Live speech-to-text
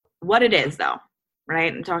what it is, though,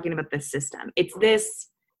 right? I'm talking about this system. It's this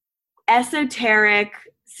esoteric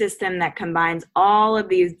system that combines all of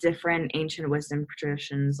these different ancient wisdom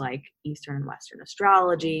traditions like Eastern and Western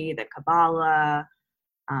astrology, the Kabbalah,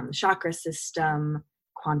 the chakra system,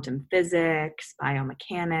 quantum physics,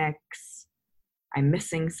 biomechanics. I'm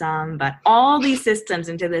missing some, but all these systems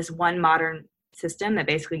into this one modern system that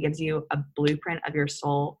basically gives you a blueprint of your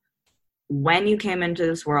soul when you came into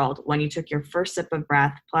this world, when you took your first sip of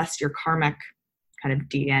breath, plus your karmic kind of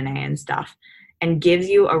DNA and stuff, and gives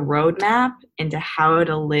you a roadmap into how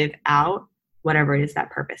to live out whatever it is that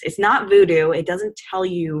purpose. It's not voodoo. It doesn't tell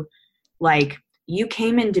you like you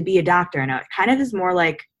came in to be a doctor. No, it kind of is more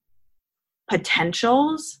like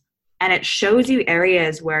potentials, and it shows you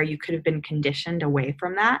areas where you could have been conditioned away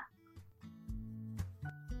from that.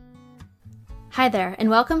 Hi there, and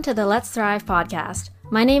welcome to the Let's Thrive podcast.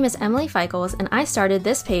 My name is Emily Feichels, and I started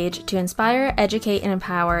this page to inspire, educate, and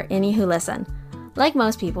empower any who listen. Like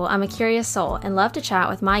most people, I'm a curious soul and love to chat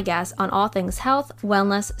with my guests on all things health,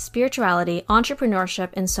 wellness, spirituality, entrepreneurship,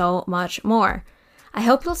 and so much more. I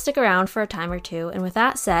hope you'll stick around for a time or two, and with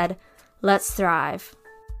that said, let's thrive.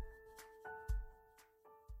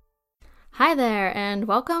 Hi there, and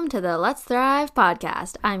welcome to the Let's Thrive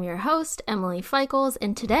podcast. I'm your host, Emily Feichels,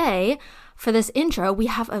 and today, for this intro, we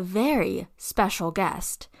have a very special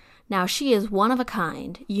guest. Now, she is one of a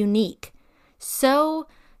kind, unique, so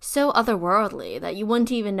otherworldly that you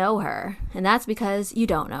wouldn't even know her, and that's because you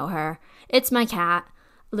don't know her. It's my cat,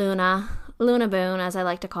 Luna Boone, as I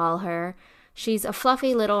like to call her. She's a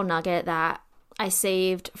fluffy little nugget that I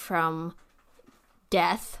saved from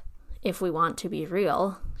death, if we want to be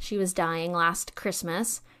real. She was dying last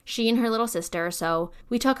Christmas, she and her little sister, so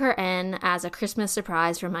we took her in as a Christmas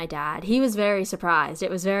surprise from my dad. He was very surprised. It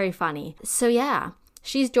was very funny. So yeah,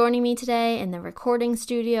 she's joining me today in the recording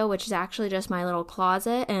studio, which is actually just my little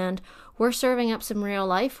closet, and we're serving up some real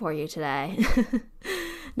life for you today.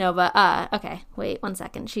 No, but, okay, wait 1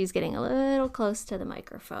 second. She's getting a little close to the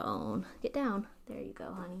microphone. Get down. There you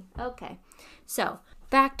go, honey. Okay, so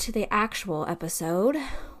back to the actual episode.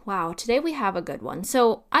 Wow, today we have a good one.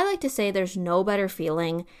 So I like to say there's no better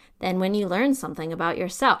feeling than when you learn something about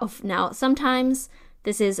yourself. Now, sometimes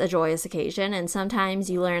this is a joyous occasion, and sometimes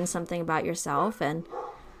you learn something about yourself, and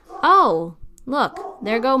oh, look,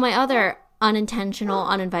 there go my other unintentional,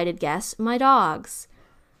 uninvited guests, my dogs.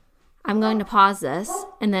 I'm going to pause this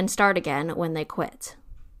and then start again when they quit.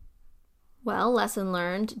 Well, lesson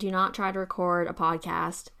learned, do not try to record a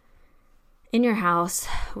podcast in your house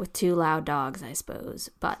with two loud dogs, I suppose.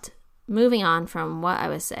 But moving on from what I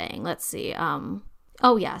was saying, let's see.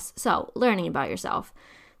 Oh yes, so learning about yourself.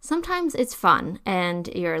 Sometimes it's fun and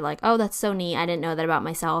you're like, oh, that's so neat. I didn't know that about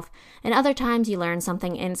myself. And other times you learn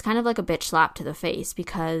something and it's kind of like a bitch slap to the face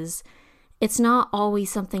because it's not always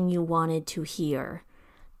something you wanted to hear.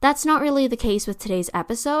 That's not really the case with today's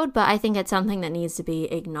episode, but I think it's something that needs to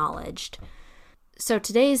be acknowledged. So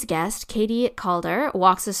today's guest, Katie Calder,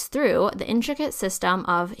 walks us through the intricate system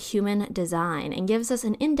of human design and gives us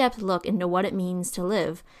an in-depth look into what it means to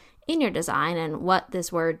live in your design and what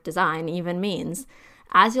this word design even means.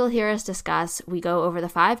 As you'll hear us discuss, we go over the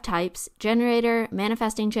 5 types: generator,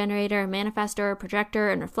 manifesting generator, manifestor, projector,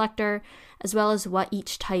 and reflector, as well as what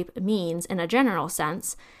each type means in a general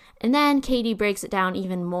sense. And then Katie breaks it down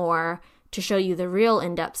even more to show you the real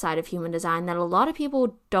in-depth side of human design that a lot of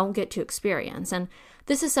people don't get to experience. And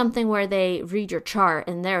this is something where they read your chart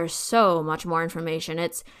and there's so much more information.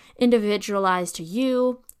 It's individualized to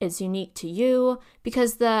you, it's unique to you,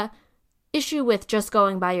 because the issue with just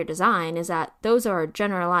going by your design is that those are a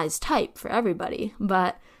generalized type for everybody.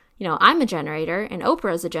 But, I'm a generator and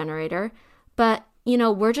Oprah's a generator, but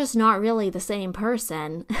we're just not really the same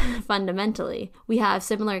person fundamentally. We have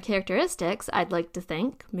similar characteristics, I'd like to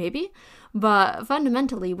think, maybe, but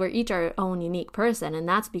fundamentally we're each our own unique person, and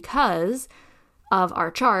that's because of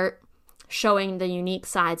our chart showing the unique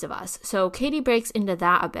sides of us. So Katie breaks into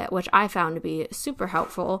that a bit, which I found to be super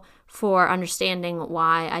helpful for understanding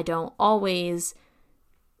why I don't always,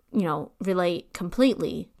 relate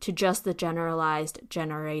completely to just the generalized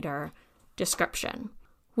generator description.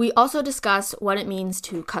 We also discuss what it means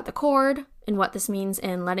to cut the cord and what this means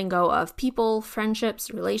in letting go of people, friendships,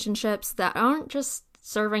 relationships that aren't just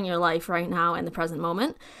serving your life right now in the present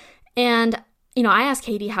moment. And, I asked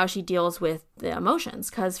Katie how she deals with the emotions,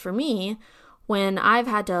 because for me, when I've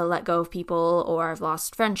had to let go of people or I've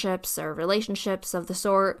lost friendships or relationships of the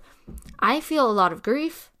sort, I feel a lot of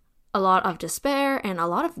grief, a lot of despair, and a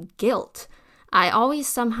lot of guilt. I always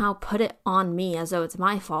somehow put it on me as though it's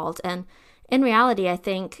my fault, and in reality, I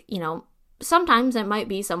think, sometimes it might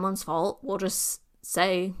be someone's fault. We'll just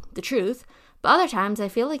say the truth. But other times I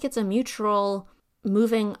feel like it's a mutual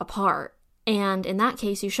moving apart. And in that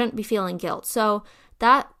case, you shouldn't be feeling guilt. So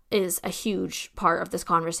that is a huge part of this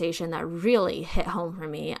conversation that really hit home for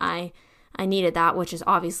me. I needed that, which is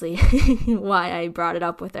obviously why I brought it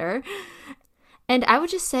up with her. And I would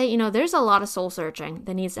just say, there's a lot of soul searching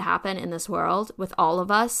that needs to happen in this world with all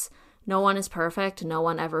of us. No one is perfect. No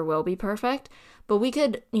one ever will be perfect. But we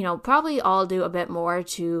could, probably all do a bit more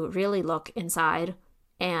to really look inside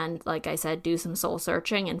and, like I said, do some soul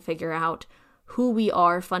searching and figure out who we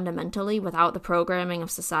are fundamentally without the programming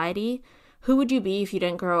of society. Who would you be if you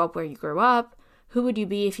didn't grow up where you grew up? Who would you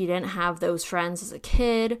be if you didn't have those friends as a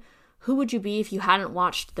kid? Who would you be if you hadn't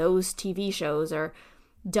watched those TV shows or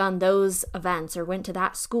done those events or went to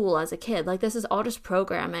that school as a kid? Like, this is all just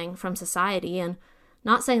programming from society, and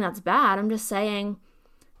not saying that's bad. I'm just saying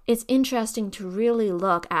it's interesting to really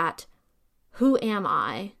look at who am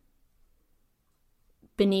I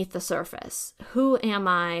beneath the surface? Who am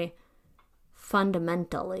I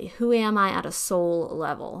fundamentally? Who am I at a soul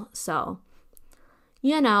level? So,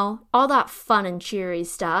 all that fun and cheery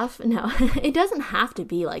stuff. No, it doesn't have to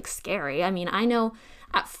be like scary. I mean, I know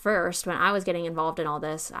at first when I was getting involved in all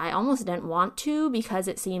this, I almost didn't want to because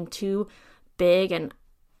it seemed too big and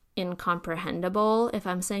incomprehensible, if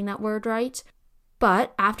I'm saying that word right.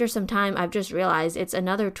 But after some time, I've just realized it's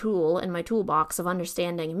another tool in my toolbox of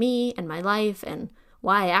understanding me and my life and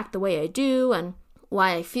why I act the way I do and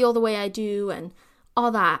why I feel the way I do and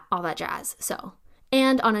all that jazz. So,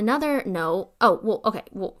 and on another note,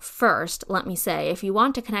 first, let me say, if you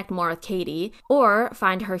want to connect more with Katie or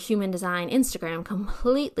find her human design Instagram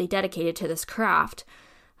completely dedicated to this craft,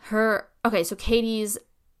 so Katie's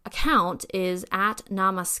account is at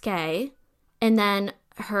Namaske, and then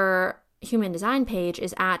her human design page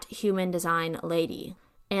is at Human Design Lady,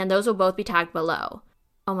 and those will both be tagged below.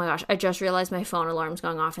 Oh my gosh, I just realized my phone alarm's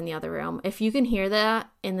going off in the other room. If you can hear that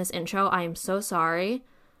in this intro, I am so sorry,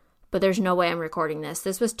 but there's no way I'm recording this.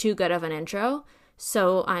 This was too good of an intro,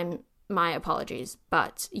 so my apologies.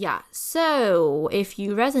 But yeah, so if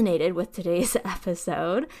you resonated with today's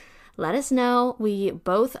episode, let us know. We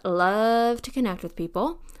both love to connect with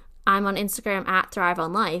people. I'm on Instagram at Thrive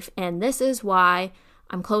on Life, and this is why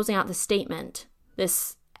I'm closing out the statement,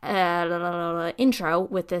 this intro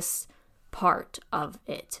with this part of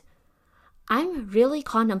it. I'm really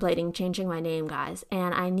contemplating changing my name, guys,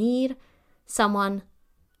 and I need someone.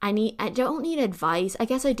 I don't need advice. I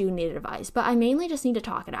guess I do need advice, but I mainly just need to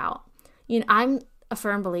talk it out. I'm a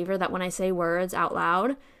firm believer that when I say words out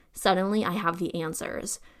loud, suddenly I have the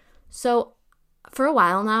answers. So for a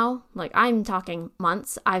while now, like I'm talking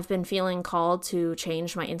months, I've been feeling called to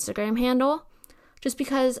change my Instagram handle just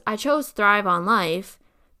because I chose Thrive on Life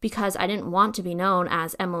because I didn't want to be known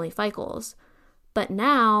as Emily Feichels. But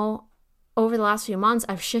now, over the last few months,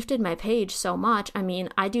 I've shifted my page so much. I mean,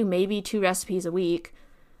 I do maybe 2 recipes a week.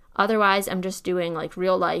 Otherwise, I'm just doing like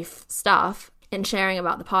real life stuff and sharing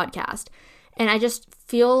about the podcast. And I just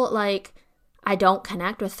feel like I don't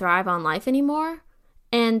connect with Thrive on Life anymore.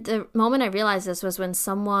 And the moment I realized this was when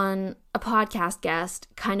a podcast guest,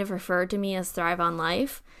 kind of referred to me as Thrive on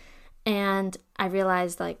Life. And I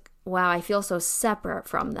realized like, wow, I feel so separate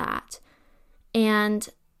from that. And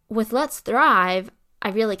with Let's Thrive, I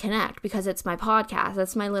really connect because it's my podcast.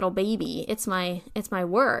 It's my little baby. It's my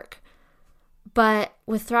work. But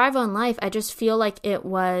with Thrive on Life, I just feel like it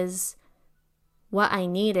was what I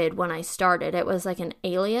needed when I started. It was like an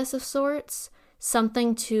alias of sorts,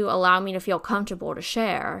 something to allow me to feel comfortable to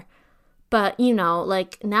share. But,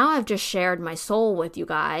 like now I've just shared my soul with you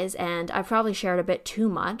guys, and I've probably shared a bit too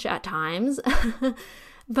much at times.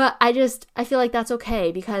 But I feel like that's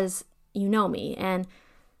okay because you know me. And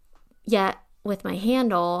yet with my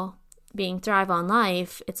handle being Thrive on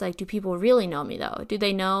Life, it's like, do people really know me though? Do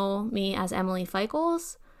they know me as Emily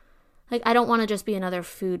Feichels? Like, I don't want to just be another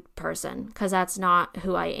food person because that's not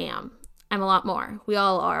who I am. I'm a lot more. We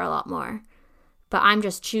all are a lot more. But I'm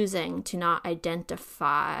just choosing to not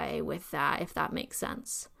identify with that, if that makes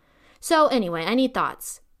sense. So anyway, I need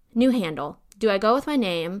thoughts. New handle. Do I go with my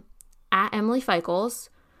name at Emily Feichels,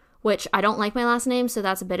 which I don't like my last name, so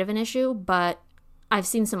that's a bit of an issue, but I've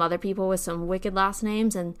seen some other people with some wicked last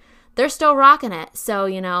names and they're still rocking it. So,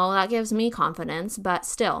 that gives me confidence, but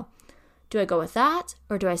still, do I go with that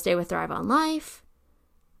or do I stay with Thrive on Life?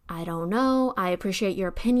 I don't know. I appreciate your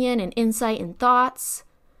opinion and insight and thoughts.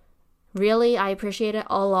 Really, I appreciate it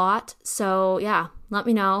a lot. So yeah, let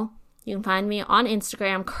me know. You can find me on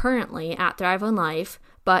Instagram currently at Thrive on Life.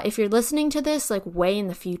 But if you're listening to this like way in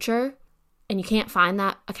the future and you can't find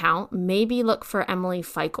that account, maybe look for Emily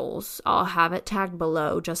Feichels. I'll have it tagged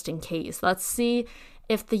below just in case. Let's see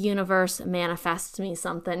if the universe manifests me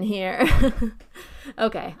something here.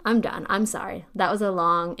 Okay, I'm done. I'm sorry. That was a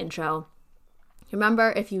long intro.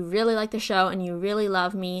 Remember, if you really like the show and you really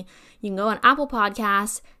love me, you can go on Apple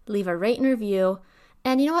Podcasts, leave a rate and review.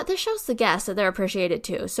 And you know what? This shows the guests that they're appreciated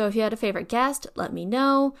too. So if you had a favorite guest, let me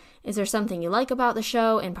know. Is there something you like about the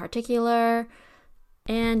show in particular?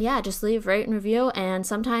 And yeah, just leave rate and review. And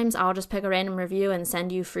sometimes I'll just pick a random review and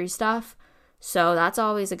send you free stuff. So that's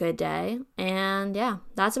always a good day. And yeah,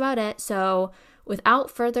 that's about it. So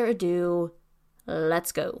without further ado,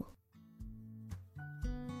 let's go.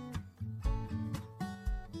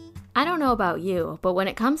 I don't know about you, but when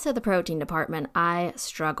it comes to the protein department, I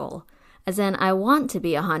struggle. As in, I want to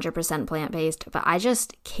be 100% plant-based, but I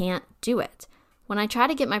just can't do it. When I try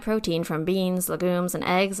to get my protein from beans, legumes, and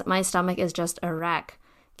eggs, my stomach is just a wreck.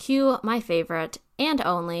 Cue my favorite and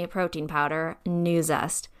only protein powder,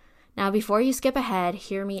 Nuzest. Now, before you skip ahead,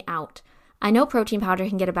 hear me out. I know protein powder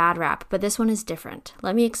can get a bad rap, but this one is different.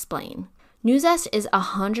 Let me explain. Nuzest is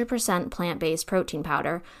 100% plant-based protein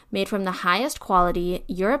powder made from the highest quality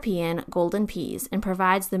European golden peas and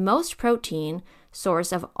provides the most protein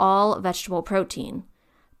source of all vegetable protein.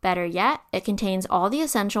 Better yet, it contains all the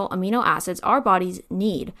essential amino acids our bodies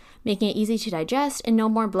need, making it easy to digest and no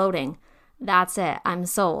more bloating. That's it, I'm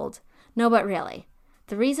sold. No, but really.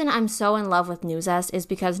 The reason I'm so in love with Nuzest is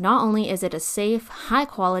because not only is it a safe,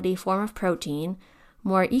 high-quality form of protein,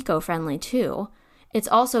 more eco-friendly too, it's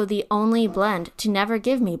also the only blend to never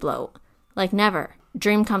give me bloat. Like never.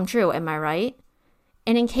 Dream come true, am I right?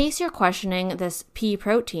 And in case you're questioning this pea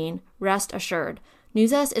protein, rest assured,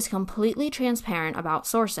 Nuzest is completely transparent about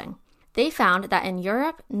sourcing. They found that in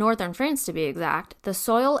Europe, northern France to be exact, the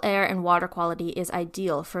soil, air, and water quality is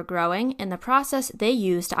ideal for growing, and the process they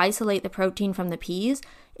use to isolate the protein from the peas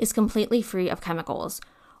is completely free of chemicals.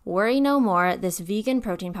 Worry no more, this vegan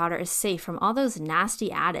protein powder is safe from all those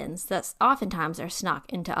nasty add-ins that oftentimes are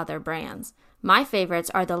snuck into other brands. My favorites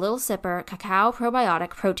are the Little Sipper Cacao Probiotic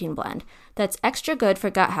Protein Blend that's extra good for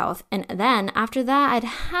gut health, and then after that I'd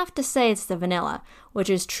have to say it's the vanilla, which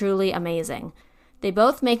is truly amazing. They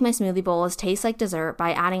both make my smoothie bowls taste like dessert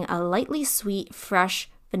by adding a lightly sweet, fresh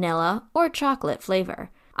vanilla or chocolate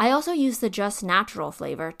flavor. I also use the Just Natural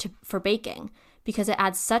flavor for baking, because it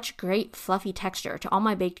adds such great fluffy texture to all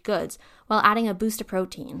my baked goods while adding a boost of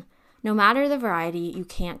protein. No matter the variety, you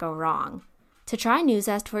can't go wrong. To try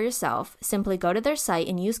Nuzest for yourself, simply go to their site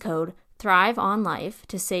and use code THRIVEONLIFE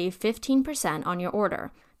to save 15% on your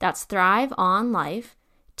order. That's THRIVEONLIFE,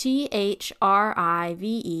 THRIVEONLIFE,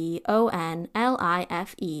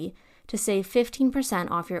 to save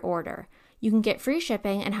 15% off your order. You can get free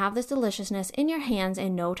shipping and have this deliciousness in your hands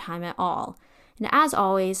in no time at all. And as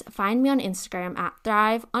always, find me on Instagram at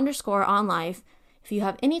thrive_onlife. If you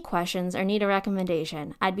have any questions or need a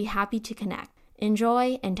recommendation, I'd be happy to connect.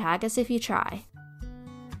 Enjoy and tag us if you try.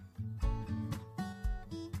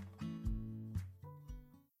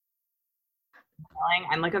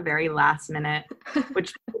 I'm like a very last minute, which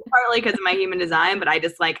is partly because of my human design, but I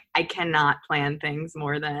just I cannot plan things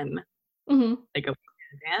more than like a week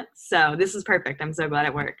in advance. So this is perfect. I'm so glad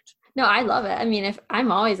it worked. No, I love it. I mean, if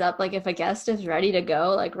I'm always up, if a guest is ready to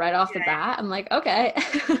go, right off the bat, I'm like, okay.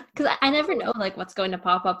 Because I never know, what's going to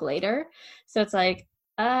pop up later. So it's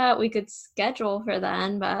we could schedule for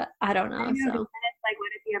then, but I don't know. I know, so. And it's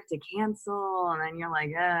what if you have to cancel? And then you're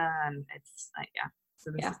and it's yeah.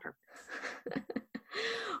 So this is perfect.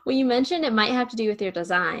 Well, you mentioned it might have to do with your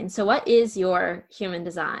design. So what is your human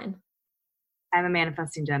design? I'm a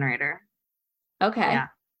manifesting generator. Okay. Yeah.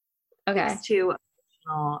 Okay. 6'2"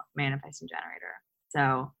 manifesting generator.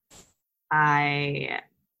 So I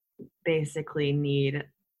basically need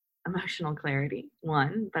emotional clarity,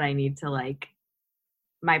 one, but I need to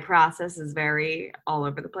my process is very all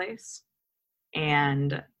over the place.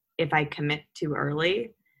 And if I commit too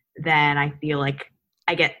early, then I feel like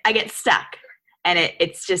I get stuck and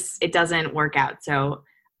it doesn't work out. So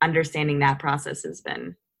understanding that process has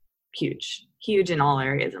been huge in all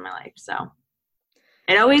areas of my life. So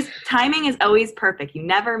timing is always perfect. You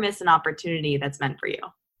never miss an opportunity that's meant for you.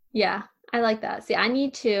 Yeah, I like that. See, I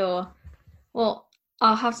need to, I'll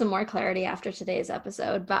have some more clarity after today's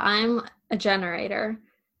episode, but I'm a generator,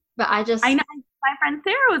 but I know my friend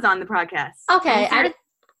Sarah was on the podcast. Okay.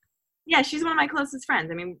 Yeah, she's one of my closest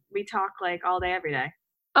friends. I mean, we talk all day, every day.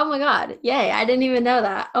 Oh my God. Yay. I didn't even know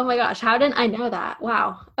that. Oh my gosh. How didn't I know that?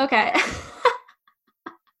 Wow. Okay.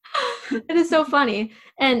 It is so funny.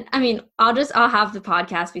 And I mean, I'll have the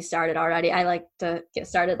podcast be started already. I like to get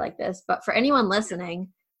started like this, but for anyone listening,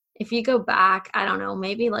 if you go back, I don't know,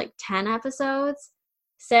 maybe 10 episodes,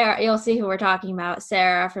 Sarah, you'll see who we're talking about.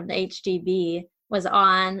 Sarah from the HGB was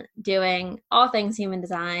on doing all things human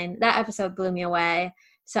design. That episode blew me away.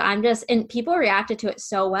 So and people reacted to it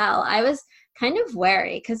so well. I was kind of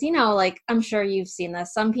wary because, like, I'm sure you've seen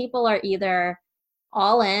this. Some people are either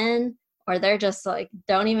all in or they're just like,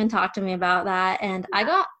 don't even talk to me about that. And I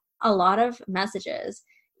got a lot of messages,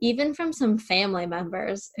 even from some family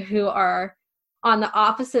members who are on the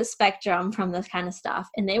opposite spectrum from this kind of stuff,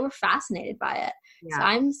 and they were fascinated by it. Yeah. So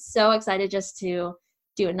I'm so excited just to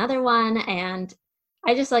do another one, and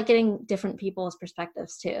I just like getting different people's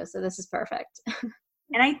perspectives too. So this is perfect.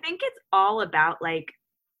 And I think it's all about, like,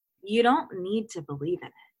 you don't need to believe in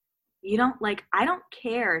it. You don't, like, I don't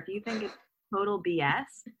care if you think it's total BS.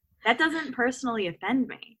 That doesn't personally offend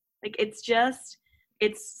me. Like,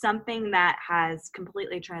 it's something that has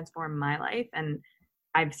completely transformed my life, and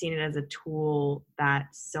I've seen it as a tool that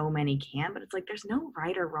so many can, but it's like, there's no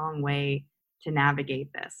right or wrong way to navigate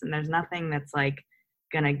this. And there's nothing that's like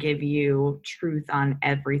going to give you truth on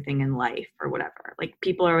everything in life or whatever. Like,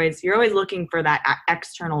 you're always looking for that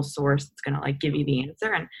external source that's going to like give you the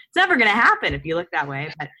answer. And it's never going to happen if you look that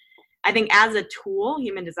way. But I think as a tool,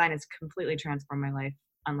 human design has completely transformed my life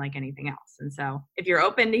unlike anything else. And so if you're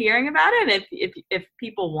open to hearing about it, if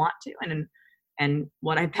people want to, and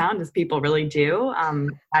what I found is people really do,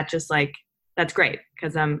 that's great.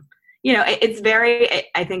 Cause, it's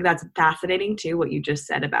I think that's fascinating too, what you just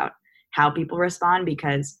said about how people respond,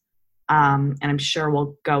 because, and I'm sure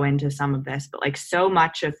we'll go into some of this, but like so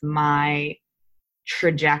much of my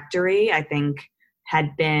trajectory, I think,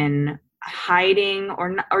 had been hiding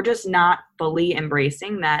or just not fully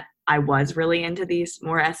embracing that I was really into these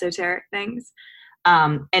more esoteric things.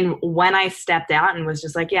 And when I stepped out and was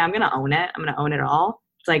just like, yeah, I'm going to own it. I'm going to own it all.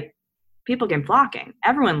 It's like people came flocking.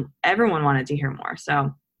 Everyone wanted to hear more.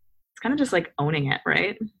 So it's kind of just like owning it,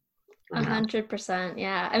 right? 100%.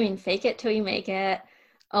 Yeah. I mean, fake it till you make it,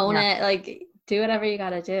 own it, like do whatever you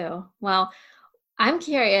got to do. Well, I'm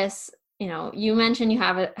curious, you mentioned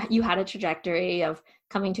you had a trajectory of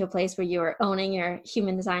coming to a place where you were owning your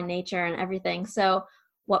human design nature and everything. So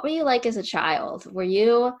what were you like as a child? Were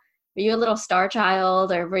you a little star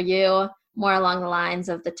child, or were you more along the lines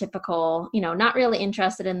of the typical, not really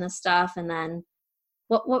interested in this stuff? And then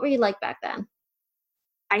what were you like back then?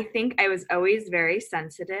 I think I was always very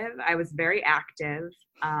sensitive. I was very active.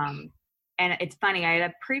 And it's funny, I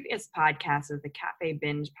had a previous podcast with the Cafe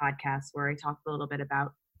Binge podcast where I talked a little bit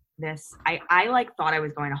about this. I like thought I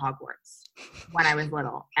was going to Hogwarts when I was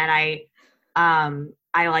little. And I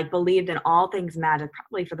like believed in all things magic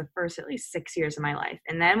probably for the first at least 6 years of my life.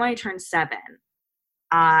 And then when I turned 7,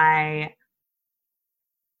 I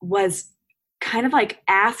was kind of like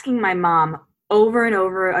asking my mom over and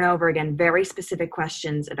over and over again very specific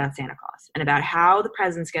questions about Santa Claus and about how the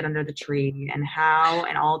presents get under the tree and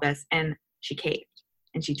all this. And she caved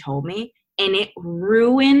and she told me, and it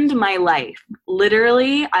ruined my life.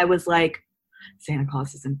 Literally, I was like, Santa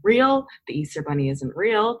Claus isn't real. The Easter Bunny isn't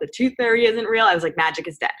real. The Tooth Fairy isn't real. I was like, magic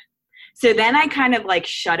is dead. So then I kind of like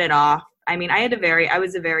shut it off. I mean, I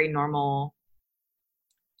was a very normal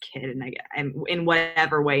kid, and in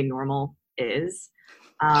whatever way normal is.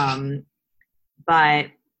 But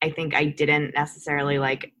I think I didn't necessarily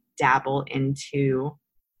like dabble into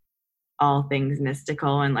all things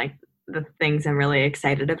mystical and like the things I'm really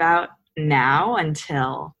excited about now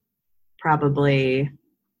until probably,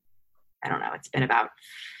 I don't know, it's been about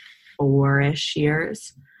 4-ish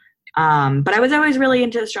years. But I was always really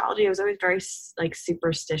into astrology. I was always very like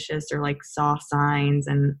superstitious or like saw signs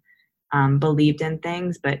and believed in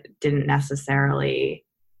things, but didn't necessarily,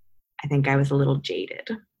 I think I was a little jaded.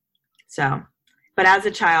 So, but as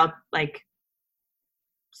a child, like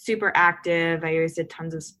super active, I always did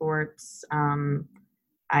tons of sports.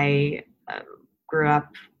 I grew up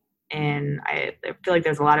I feel like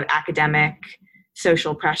there's a lot of academic,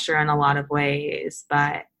 social pressure in a lot of ways,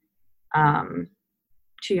 but 2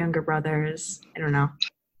 younger brothers. I don't know.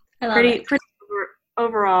 Pretty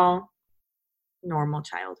overall normal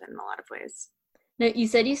childhood in a lot of ways. Now, you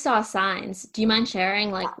said you saw signs. Do you mind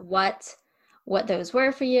sharing like what those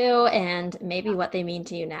were for you and maybe what they mean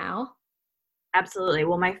to you now? Absolutely.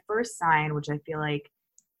 Well, my first sign, which I feel like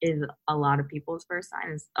is a lot of people's first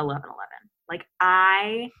sign, is 11/11. Like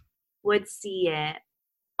I would see it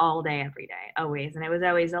all day, every day, always. And it was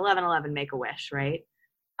always 11/11, make a wish, right?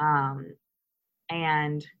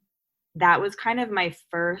 And that was kind of my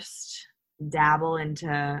first dabble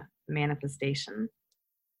into manifestation,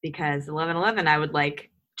 because 11/11, I would like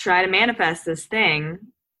try to manifest this thing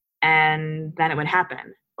and then it would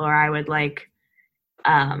happen. Or I would like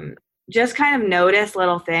just kind of notice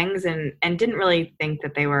little things and didn't really think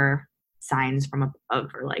that they were signs from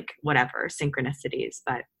above or like whatever, synchronicities.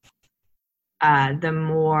 But the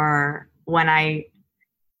more when I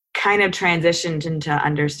kind of transitioned into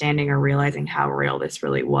understanding or realizing how real this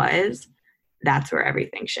really was, that's where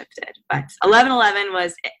everything shifted. But 11/11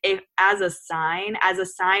 was as a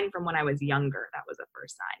sign from when I was younger. That was the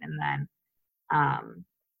first sign, and then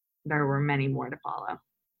there were many more to follow.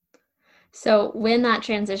 So when that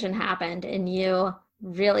transition happened and you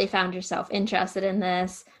really found yourself interested in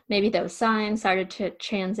this, maybe those signs started to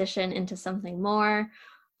transition into something more.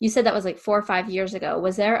 You said that was like 4 or 5 years ago.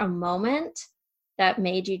 Was there a moment that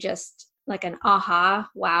made you just like an aha,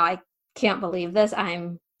 wow, I can't believe this,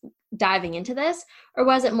 I'm diving into this? Or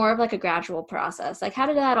was it more of like a gradual process? Like, how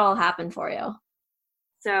did that all happen for you?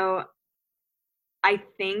 So I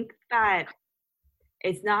think that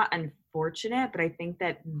it's not unfortunate, but I think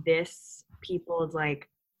that this people's like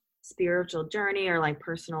spiritual journey or like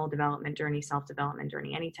personal development journey, self-development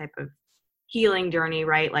journey, any type of healing journey,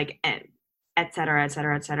 right? Like, et cetera, et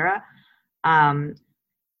cetera, et cetera.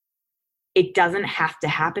 It doesn't have to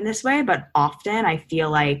happen this way, but often I feel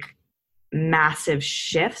like massive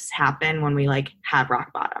shifts happen when we like have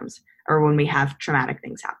rock bottoms, or when we have traumatic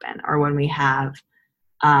things happen, or when we have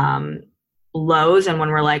lows, and when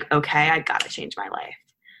we're like, okay, I gotta change my life.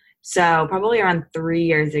 So probably around 3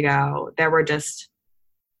 years ago, there were just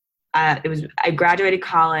I graduated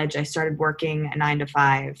college. I started working a 9 to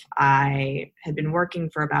 5. I had been working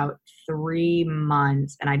for about 3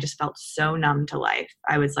 months, and I just felt so numb to life.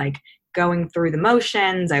 I was like going through the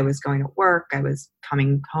motions. I was going to work. I was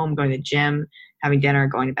coming home, going to the gym, having dinner,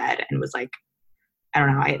 going to bed, and was like, I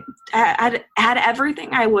don't know. I had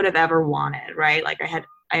everything I would have ever wanted, right? Like I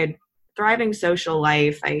had thriving social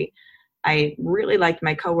life. I really liked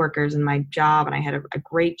my coworkers and my job, and I had a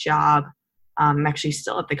great job. I'm actually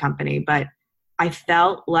still at the company, but I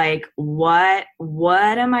felt like, what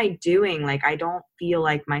am I doing? Like, I don't feel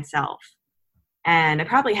like myself. And I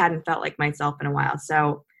probably hadn't felt like myself in a while.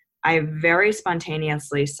 So I very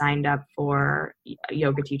spontaneously signed up for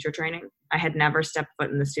yoga teacher training. I had never stepped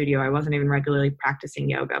foot in the studio. I wasn't even regularly practicing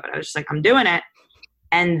yoga, but I was just like, I'm doing it.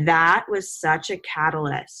 And that was such a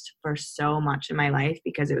catalyst for so much in my life,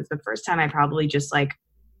 because it was the first time I probably just like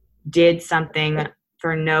did something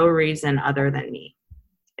for no reason other than me.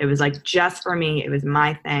 It was like just for me. It was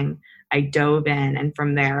my thing. I dove in, and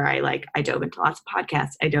from there I dove into lots of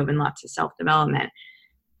podcasts. I dove in lots of self-development.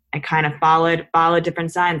 I kind of followed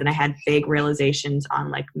different signs, and I had big realizations on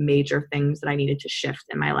like major things that I needed to shift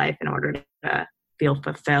in my life in order to feel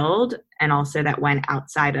fulfilled, and also that went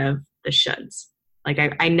outside of the shoulds. Like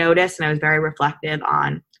I noticed, and I was very reflective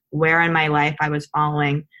on where in my life I was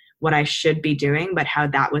following what I should be doing, but how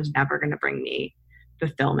that was never going to bring me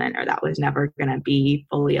fulfillment, or that was never going to be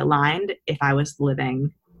fully aligned if I was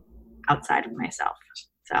living outside of myself.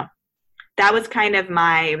 So that was kind of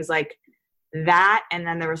it was like that. And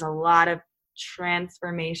then there was a lot of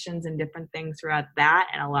transformations and different things throughout that,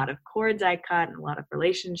 and a lot of cords I cut, and a lot of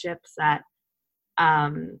relationships that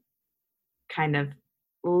kind of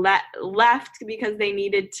left because they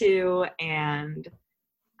needed to, and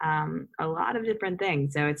a lot of different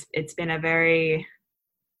things. So it's been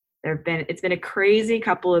it's been a crazy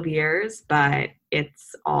couple of years, but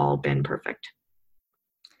it's all been perfect.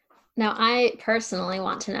 Now, I personally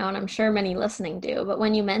want to know, and I'm sure many listening do, but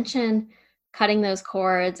when you mention cutting those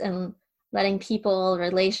cords and letting people,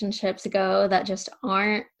 relationships go that just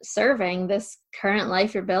aren't serving this current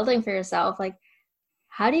life you're building for yourself, like,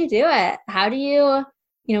 how do you do it? How do you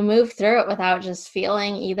move through it without just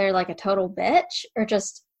feeling either like a total bitch or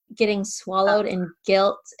just getting swallowed in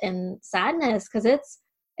guilt and sadness? Because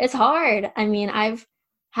it's hard. I mean, I've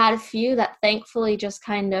had a few that thankfully just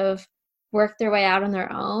kind of work their way out on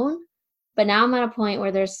their own. But now I'm at a point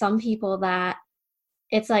where there's some people that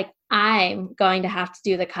it's like, I'm going to have to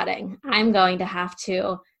do the cutting. I'm going to have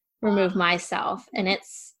to remove myself. And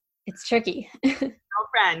it's tricky.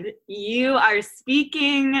 Girlfriend, you are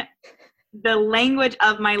speaking the language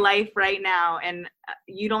of my life right now. And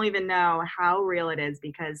you don't even know how real it is,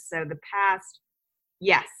 because so the past,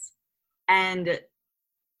 yes. And it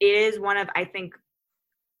is one of, I think,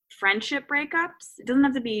 friendship breakups. It doesn't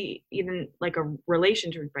have to be even like a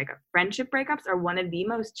relationship breakup. Friendship breakups are one of the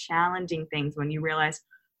most challenging things when you realize,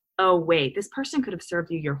 oh, wait, this person could have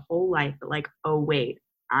served you your whole life, but like, oh, wait,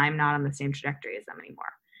 I'm not on the same trajectory as them anymore.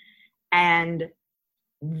 And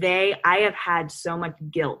I have had so much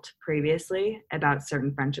guilt previously about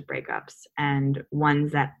certain friendship breakups and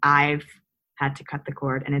ones that I've had to cut the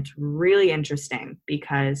cord. And it's really interesting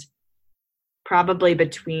because probably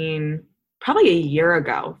a year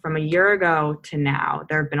ago, from a year ago to now,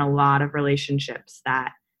 there have been a lot of relationships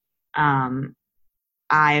that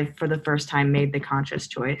I've, for the first time, made the conscious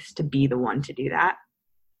choice to be the one to do that.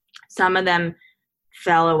 Some of them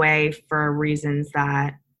fell away for reasons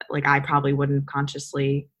that like I probably wouldn't have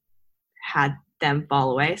consciously had them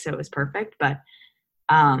fall away, so it was perfect. But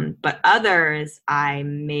others I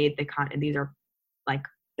made these are like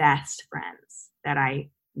best friends that I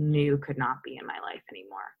knew could not be in my life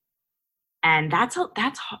anymore. And that's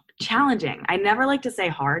challenging. I never like to say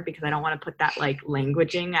hard because I don't want to put that like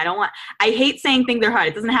languaging. I hate saying things are hard.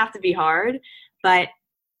 It doesn't have to be hard, but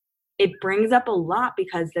it brings up a lot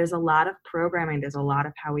because there's a lot of programming. There's a lot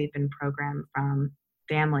of how we've been programmed from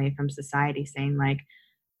family, from society, saying like,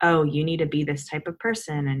 oh, you need to be this type of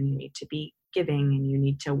person and you need to be giving and you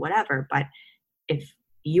need to whatever. But if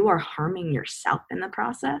you are harming yourself in the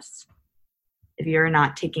process, if you're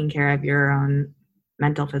not taking care of your own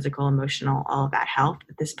mental, physical, emotional, all of that health,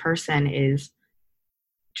 if this person is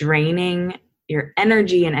draining your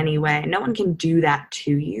energy in any way, no one can do that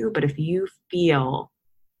to you. But if you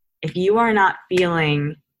are not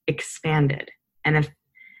feeling expanded and if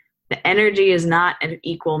the energy is not an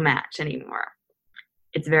equal match anymore,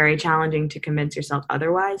 it's very challenging to convince yourself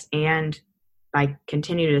otherwise. And by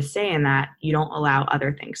continuing to stay in that, you don't allow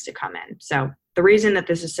other things to come in. So the reason that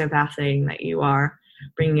this is so fascinating that you are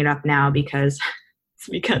bringing it up now, because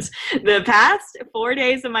the past 4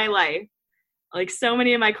 days of my life, like so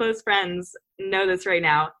many of my close friends know this right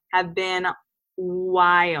now, have been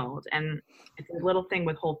wild. And it's a little thing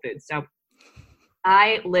with Whole Foods. So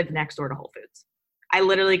I live next door to Whole Foods. I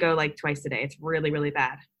literally go like twice a day. It's really, really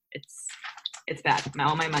bad. It's bad.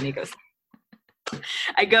 All my money goes.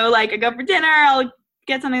 I go for dinner. I'll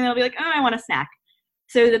get something that'll be like, oh, I want a snack.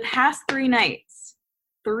 So the past 3 nights,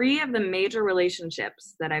 3 of the major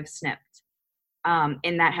relationships that I've snipped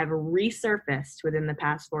and that have resurfaced within the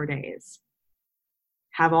past 4 days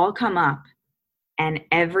have all come up. And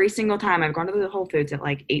every single time I've gone to the Whole Foods at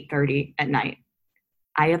like 8:30 at night,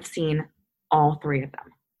 I have seen all 3 of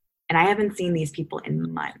them. And I haven't seen these people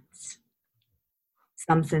in months,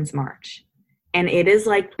 some since March. And it is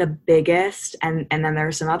like the biggest, and then there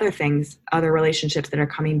are some other things, other relationships that are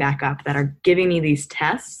coming back up that are giving me these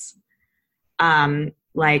tests.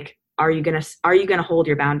 Like, are you gonna hold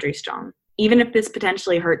your boundaries strong? Even if this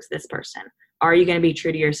potentially hurts this person, are you gonna be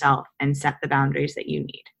true to yourself and set the boundaries that you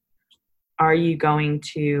need? Are you going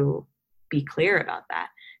to be clear about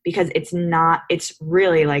that? Because it's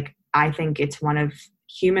really like, I think it's one of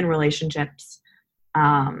human relationships,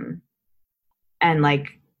 and like,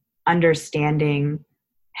 understanding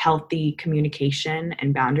healthy communication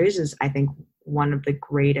and boundaries is, I think, one of the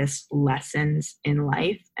greatest lessons in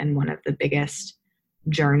life and one of the biggest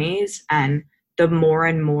journeys. And the more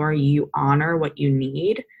and more you honor what you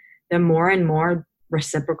need, the more and more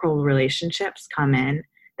reciprocal relationships come in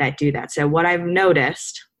that do that. So what I've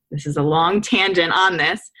noticed, this is a long tangent on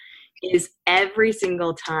this, is every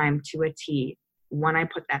single time to a T, when I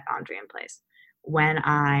put that boundary in place, when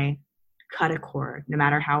I cut a cord, no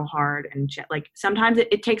matter how hard and like sometimes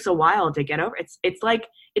it takes a while to get over. It's like,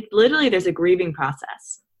 it's literally, there's a grieving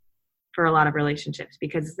process for a lot of relationships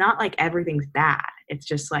because it's not like everything's bad. It's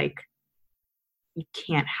just like, you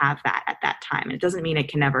can't have that at that time. And it doesn't mean it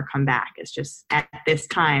can never come back. It's just at this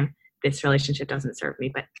time, this relationship doesn't serve me.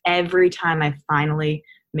 But every time I finally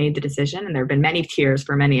made the decision, and there have been many tears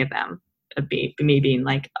for many of them, of me being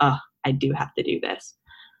like, oh, I do have to do this.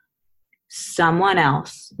 Someone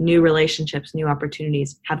else, new relationships, new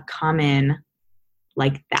opportunities have come in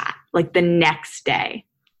like that, like the next day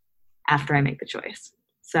after I make the choice.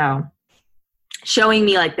 So showing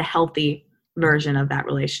me like the healthy version of that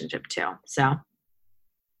relationship too. So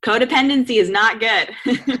codependency is not good.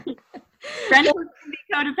 Friendship can be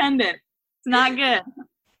codependent. It's not good.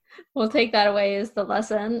 We'll take that away as the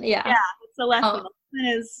lesson. Yeah. Yeah, it's the lesson. The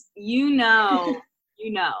lesson is, you know.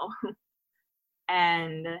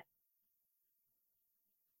 And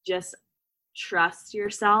just trust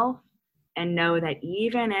yourself and know that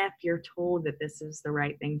even if you're told that this is the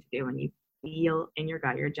right thing to do and you feel in your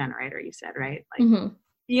gut, you're a generator, you said, right? Like,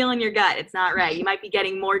 feel in your gut, it's not right. You might be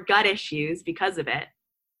getting more gut issues because of it.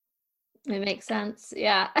 It makes sense.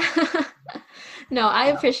 Yeah. No, I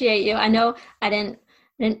appreciate you. I know I didn't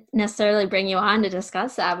necessarily bring you on to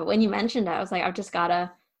discuss that, but when you mentioned it, I was like, I've just got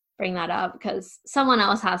to bring that up because someone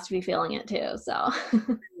else has to be feeling it too. So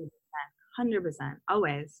 100%,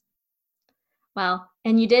 always. Well,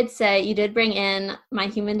 and you did bring in my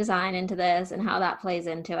human design into this and how that plays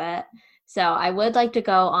into it. So I would like to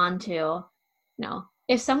go on to,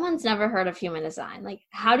 if someone's never heard of human design, like,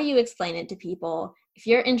 how do you explain it to people? If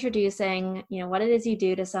you're introducing, what it is you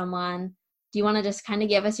do to someone, do you want to just kind of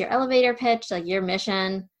give us your elevator pitch, like your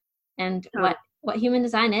mission and what human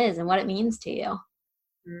design is and what it means to you?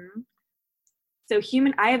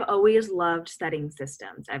 I have always loved studying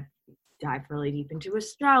systems. I've dived really deep into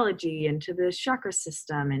astrology, into the chakra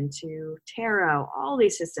system, into tarot, all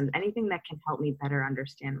these systems, anything that can help me better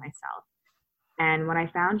understand myself. And when I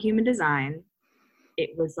found human design,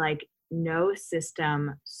 it was like no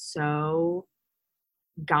system so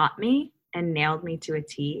got me and nailed me to a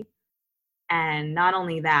T. And not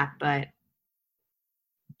only that, but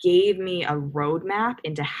gave me a roadmap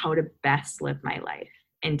into how to best live my life,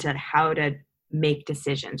 into how to make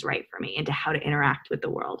decisions right for me, into how to interact with the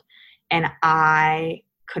world. And I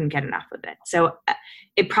couldn't get enough of it. So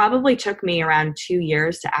it probably took me around 2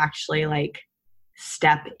 years to actually like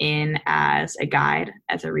step in as a guide,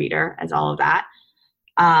 as a reader, as all of that.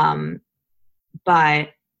 But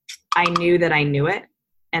I knew that I knew it.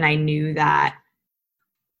 And I knew that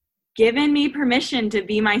given me permission to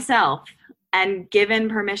be myself and given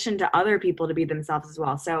permission to other people to be themselves as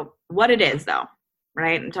well. So what it is though,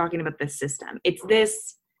 right? I'm talking about this system. It's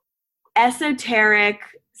this esoteric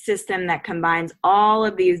system that combines all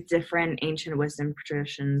of these different ancient wisdom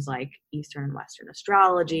traditions like Eastern and Western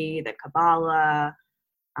astrology, the Kabbalah,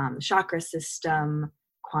 the chakra system,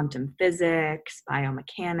 quantum physics,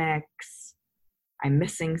 biomechanics. I'm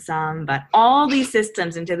missing some, but all these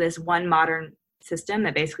systems into this one modern system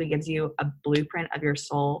that basically gives you a blueprint of your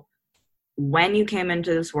soul when you came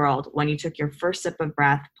into this world, when you took your first sip of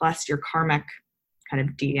breath, plus your karmic kind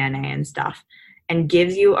of DNA and stuff, and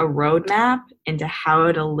gives you a roadmap into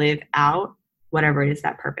how to live out whatever it is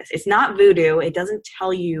that purpose. It's not voodoo. It doesn't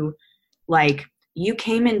tell you like you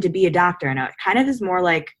came in to be a doctor. No, it kind of is more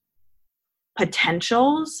like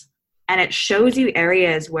potentials, and it shows you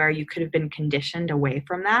areas where you could have been conditioned away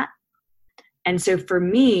from that. And so for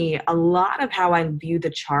me, a lot of how I view the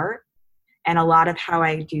chart and a lot of how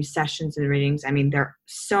I do sessions and readings, I mean, there are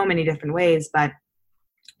so many different ways, but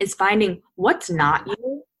it's finding what's not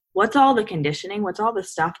you, what's all the conditioning, what's all the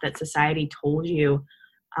stuff that society told you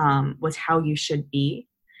was how you should be.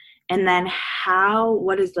 And then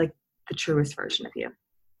what is like the truest version of you?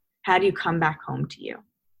 How do you come back home to you?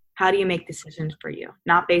 How do you make decisions for you?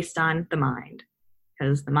 Not based on the mind,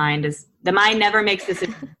 because the mind never makes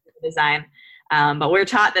decisions for design. But we're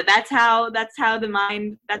taught that's how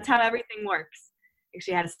everything works.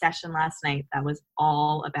 Actually had a session last night that was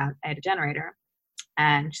all about, I had a generator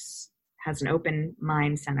and has an open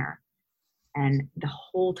mind center. And the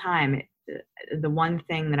whole time, the one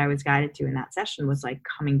thing that I was guided to in that session was like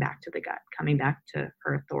coming back to the gut, coming back to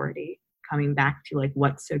her authority, coming back to like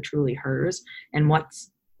what's so truly hers and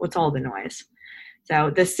what's all the noise. So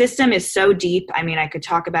the system is so deep. I mean, I could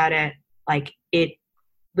talk about it like it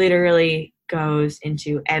literally goes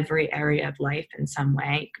into every area of life in some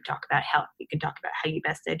way. You can talk about health. You can talk about how you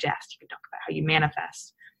best digest. You can talk about how you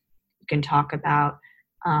manifest. You can talk about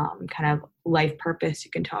kind of life purpose.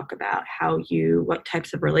 You can talk about what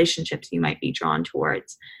types of relationships you might be drawn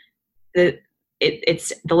towards. The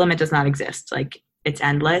limit does not exist. Like it's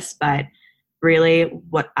endless, but really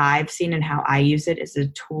what I've seen and how I use it is a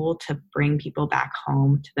tool to bring people back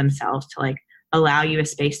home to themselves, to like allow you a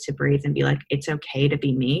space to breathe and be like, it's okay to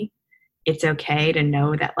be me. It's okay to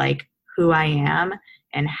know that like who I am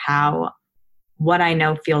and what I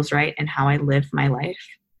know feels right and how I live my life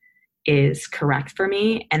is correct for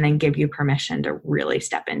me, and then give you permission to really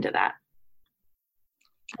step into that.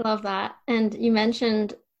 I love that. And you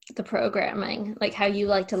mentioned the programming, like how you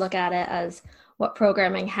like to look at it as what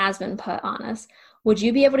programming has been put on us. Would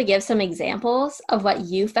you be able to give some examples of what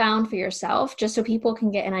you found for yourself, just so people can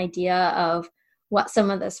get an idea of what some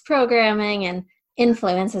of this programming and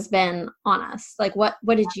influence has been on us? Like what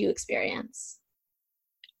did you experience?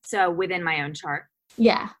 So within my own chart.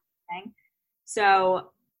 Yeah. Okay.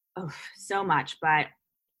 So much, but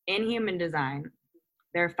in human design,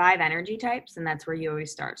 there are 5 energy types, and that's where you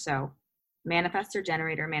always start. So manifesting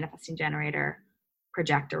generator,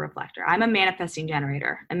 projector, reflector. I'm a manifesting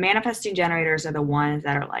generator, and manifesting generators are the ones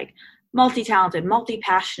that are like multi-talented,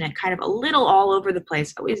 multi-passionate, kind of a little all over the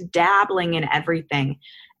place, always dabbling in everything.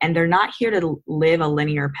 And they're not here to live a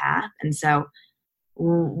linear path. And so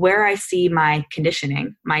where I see my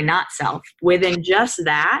conditioning, my not self, within just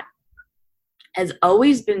that has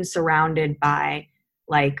always been surrounded by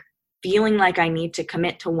like feeling like I need to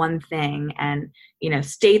commit to one thing and,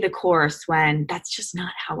 stay the course, when that's just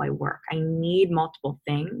not how I work. I need multiple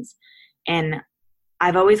things. And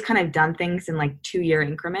I've always kind of done things in like 2-year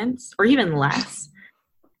increments or even less,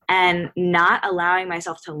 and not allowing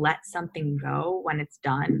myself to let something go when it's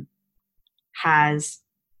done has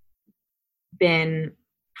been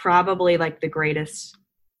probably like the greatest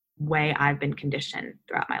way I've been conditioned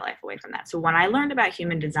throughout my life away from that. So when I learned about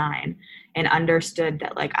human design and understood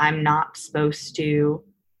that like I'm not supposed to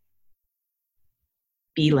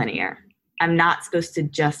be linear. I'm not supposed to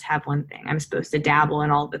just have one thing. I'm supposed to dabble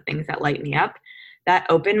in all the things that light me up. That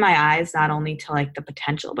opened my eyes not only to like the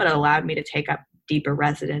potential, but it allowed me to take up deeper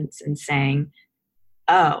residence in saying,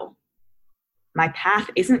 oh, my path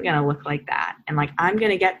isn't going to look like that. And like, I'm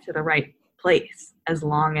going to get to the right place as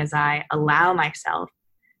long as I allow myself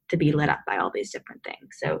to be lit up by all these different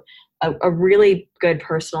things. So a really good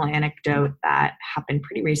personal anecdote that happened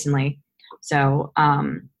pretty recently. So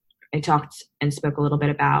I talked and spoke a little bit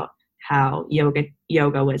about how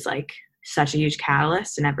yoga was like such a huge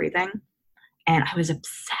catalyst and everything. And I was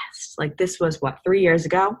obsessed. Like this was 3 years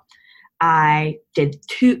ago. I did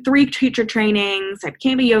 3 teacher trainings. I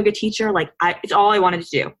became a yoga teacher. Like it's all I wanted to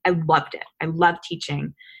do. I loved it. I loved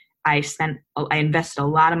teaching. I invested a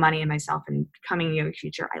lot of money in myself in becoming a yoga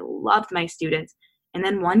teacher. I loved my students. And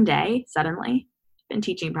then one day, suddenly, I've been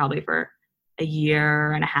teaching probably for a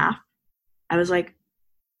year and a half. I was like,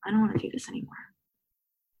 I don't want to do this anymore.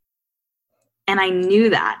 And I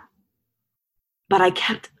knew that, but I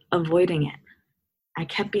kept avoiding it. I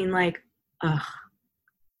kept being like, ugh,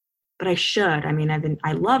 but I should. I mean,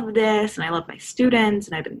 I love this and I love my students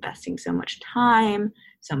and I've been investing so much time,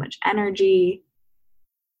 so much energy,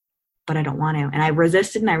 but I don't want to. And I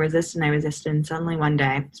resisted and I resisted and I resisted. And suddenly one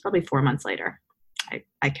day, it's probably 4 months later,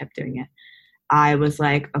 I kept doing it. I was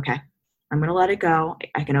like, okay, I'm going to let it go.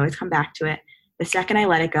 I can always come back to it. The second I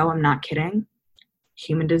let it go, I'm not kidding,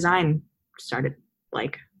 human design started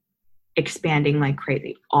like expanding like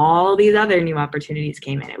crazy. All these other new opportunities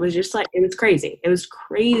came in. It was just like, it was crazy. It was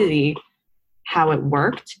crazy how it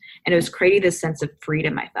worked. And it was crazy the sense of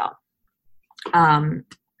freedom I felt.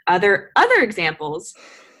 Other examples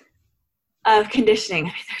of conditioning, I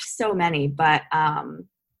mean, there's so many, but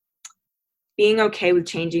being okay with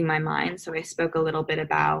changing my mind. So I spoke a little bit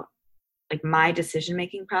about like my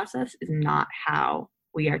decision-making process is not how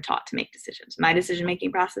we are taught to make decisions. My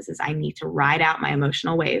decision-making process is I need to ride out my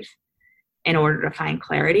emotional wave in order to find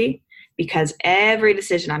clarity, because every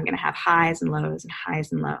decision I'm going to have highs and lows and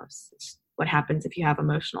highs and lows. It's what happens if you have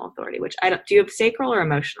emotional authority, which do you have sacral or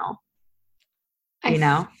emotional? You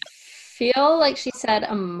know? Feel like she said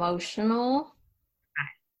emotional,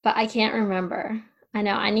 but I can't remember. I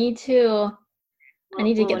know I need to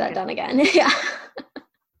get that done again. Yeah.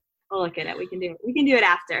 We'll look at it. We can do it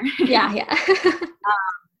after. Yeah.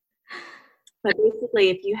 But basically,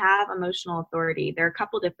 if you have emotional authority, there are a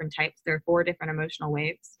couple different types. There are 4 different emotional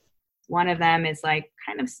waves. One of them is like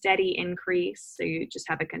kind of steady increase. So you just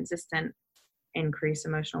have a consistent increase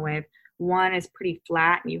emotional wave. One is pretty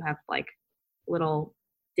flat and you have like little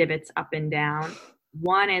divots up and down.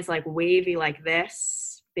 One is like wavy like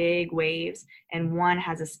this, big waves. And one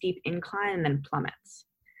has a steep incline and then plummets.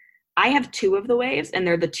 I have 2 of the waves and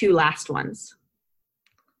they're the 2 last ones.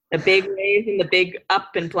 The big wave and the big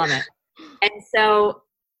up and plummet. And so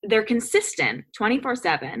they're consistent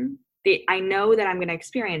 24/7. I know that I'm going to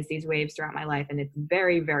experience these waves throughout my life, and it's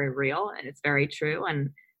very, very real and it's very true. And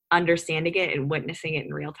understanding it and witnessing it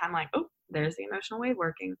in real time, like, oh, there's the emotional wave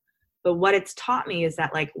working. But what it's taught me is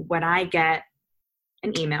that like when I get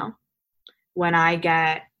an email, when I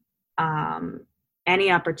get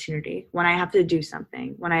any opportunity, when I have to do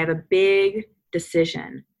something, when I have a big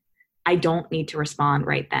decision, I don't need to respond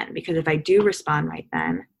right then, because if I do respond right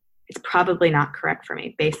then, it's probably not correct for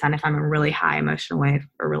me based on if I'm a really high emotional wave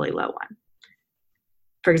or really low one.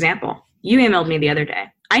 For example, you emailed me the other day.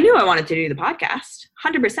 I knew I wanted to do the podcast,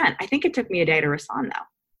 100%. I think it took me a day to respond though,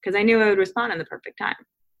 because I knew I would respond in the perfect time,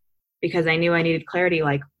 because I knew I needed clarity.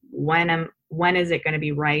 Like when is it going to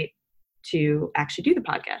be right to actually do the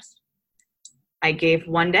podcast? I gave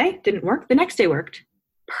one day, didn't work. The next day worked.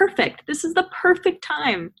 Perfect. This is the perfect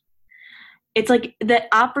time. It's like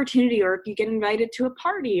the opportunity, or if you get invited to a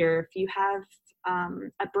party, or if you have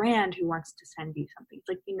a brand who wants to send you something, it's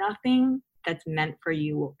like nothing that's meant for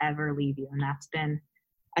you will ever leave you. And that's been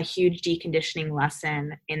a huge deconditioning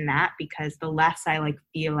lesson in that, because the less I like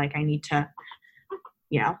feel like I need to,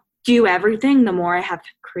 do everything, the more I have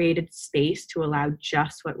created space to allow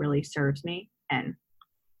just what really serves me. And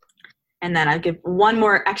then I'll give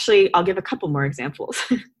I'll give a couple more examples.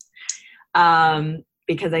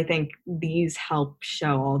 Because I think these help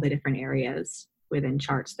show all the different areas within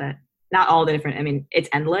charts that, not all the different, I mean, it's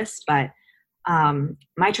endless, but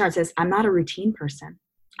my chart says I'm not a routine person.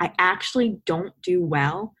 I actually don't do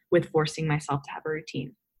well with forcing myself to have a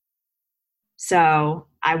routine. So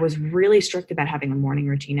I was really strict about having a morning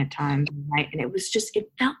routine at times, right? And it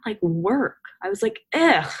felt like work. I was like,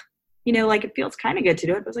 ugh, like it feels kind of good to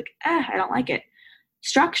do it, but I was like, I don't like it.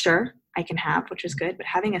 Structure I can have, which is good, but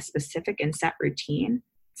having a specific and set routine,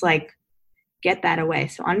 it's like get that away.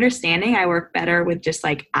 So understanding I work better with just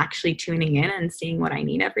like actually tuning in and seeing what I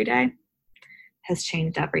need every day has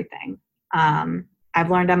changed everything. I've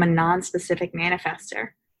learned I'm a non-specific manifester.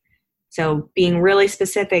 So being really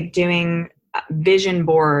specific, doing vision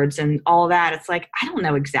boards and all that, it's like, I don't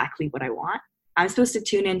know exactly what I want. I'm supposed to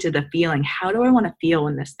tune into the feeling. How do I want to feel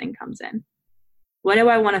when this thing comes in? What do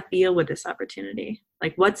I want to feel with this opportunity?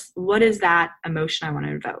 Like, what is that emotion I want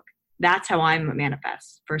to invoke? That's how I'm a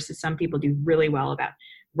manifest, versus some people do really well about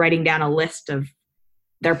writing down a list of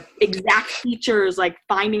their exact features, like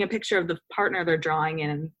finding a picture of the partner they're drawing in,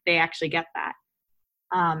 and they actually get that.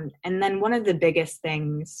 And then one of the biggest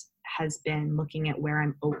things has been looking at where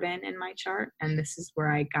I'm open in my chart. And this is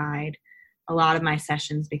where I guide a lot of my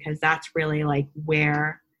sessions, because that's really like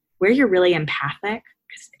where you're really empathic.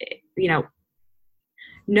 Because,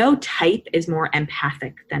 no type is more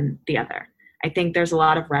empathic than the other. I think there's a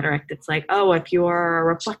lot of rhetoric that's like, oh, if you're a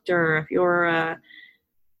reflector, if you're a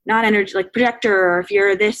non-energy, like projector, or if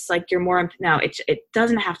you're this, like you're more, no, it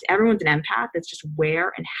doesn't have to, everyone's an empath. It's just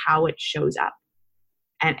where and how it shows up,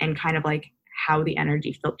 and kind of like how the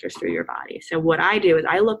energy filters through your body. So what I do is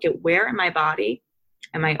I look at where in my body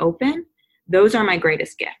am I open? Those are my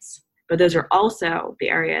greatest gifts, but those are also the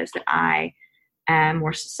areas that I am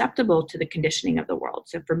more susceptible to the conditioning of the world.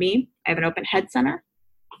 So for me, I have an open head center.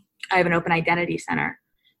 I have an open identity center.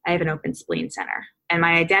 I have an open spleen center. And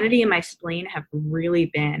my identity and my spleen have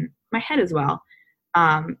really been, my head as well,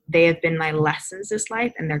 they have been my lessons this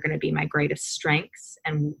life, and they're going to be my greatest strengths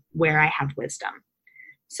and where I have wisdom.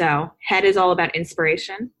 So head is all about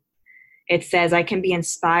inspiration. It says I can be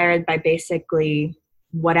inspired by basically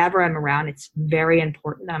whatever I'm around. It's very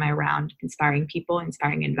important that I'm around inspiring people,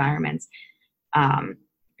 inspiring environments,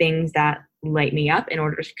 things that light me up in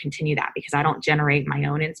order to continue that, because I don't generate my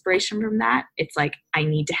own inspiration from that. It's like I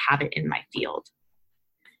need to have it in my field.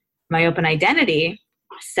 My open identity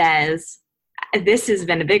says, this has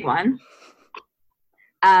been a big one.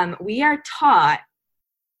 We are taught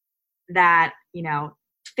that,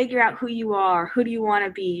 figure out who you are, who do you want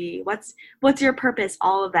to be, what's your purpose,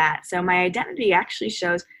 all of that. So my identity actually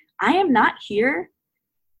shows I am not here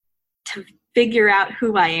to figure out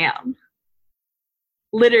who I am.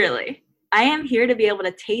 Literally, I am here to be able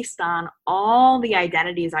to taste on all the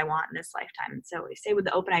identities I want in this lifetime. So we say with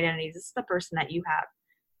the open identities, this is the person that you have,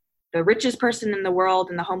 the richest person in the world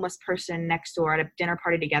and the homeless person next door at a dinner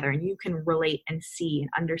party together, and you can relate and see and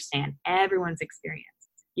understand everyone's experience.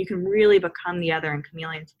 You can really become the other and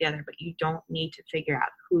chameleon to the other, but you don't need to figure out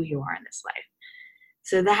who you are in this life.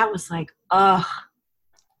 So that was like,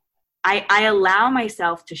 I allow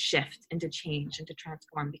myself to shift and to change and to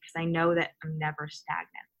transform, because I know that I'm never stagnant.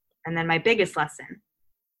 And then my biggest lesson,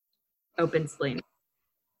 open spleen.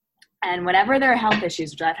 And whenever there are health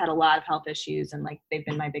issues, which I've had a lot of health issues, and like they've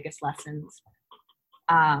been my biggest lessons,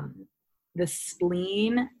 the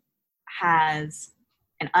spleen has,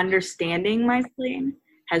 and understanding my spleen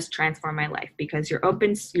has transformed my life, because your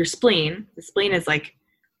spleen, the spleen is like,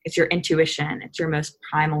 it's your intuition. It's your most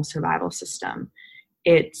primal survival system.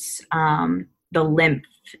 It's the lymph.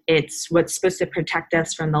 It's what's supposed to protect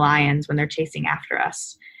us from the lions when they're chasing after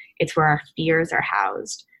us. It's where our fears are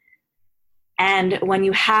housed. And when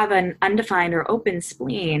you have an undefined or open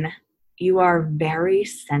spleen, you are very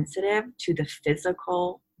sensitive to the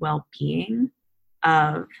physical well-being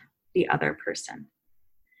of the other person.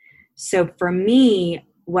 So for me,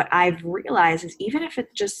 what I've realized is, even if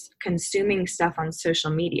it's just consuming stuff on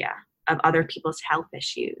social media of other people's health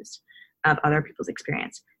issues, of other people's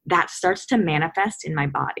experience, that starts to manifest in my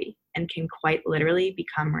body and can quite literally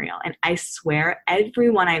become real. And I swear,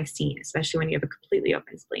 everyone I've seen, especially when you have a completely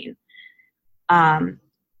open spleen,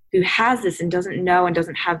 who has this and doesn't know and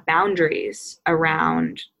doesn't have boundaries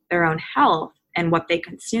around their own health and what they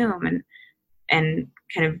consume and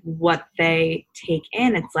kind of what they take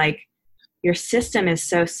in, it's like your system is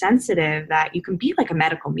so sensitive that you can be like a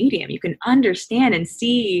medical medium. You can understand and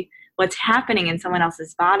see what's happening in someone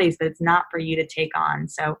else's bodies, but it's not for you to take on.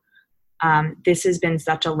 So this has been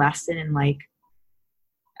such a lesson in, like,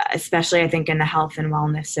 especially I think in the health and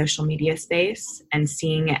wellness social media space, and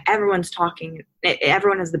seeing everyone's talking,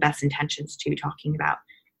 everyone has the best intentions to talking about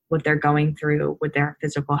what they're going through with their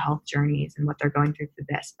physical health journeys and what they're going through for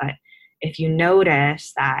this. But if you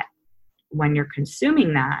notice that when you're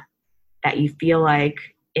consuming that you feel like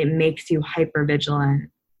it makes you hyper vigilant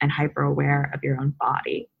and hyper aware of your own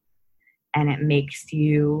body, and it makes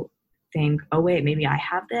you think, oh wait, maybe I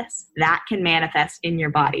have this, that can manifest in your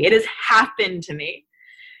body. It has happened to me.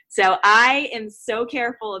 So I am so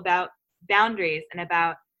careful about boundaries and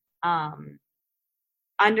about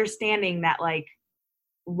understanding that, like,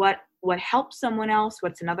 what what helps someone else,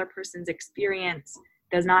 what's another person's experience,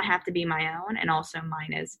 does not have to be my own. And also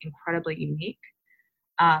mine is incredibly unique.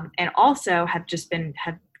 And also have been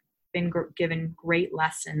given great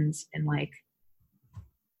lessons in like,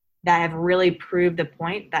 that have really proved the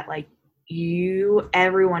point that like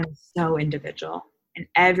everyone is so individual, and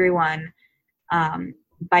everyone,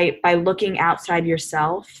 by looking outside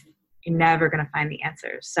yourself, you're never going to find the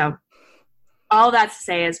answers. So all that to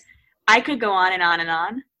say is I could go on and on and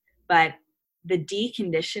on, but the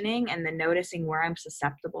deconditioning and the noticing where I'm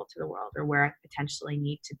susceptible to the world, or where I potentially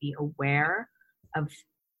need to be aware of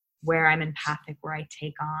where I'm empathic, where I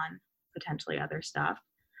take on potentially other stuff,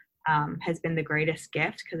 has been the greatest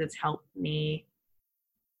gift, because it's helped me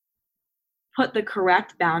put the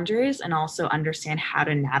correct boundaries and also understand how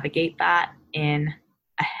to navigate that in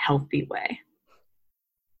a healthy way.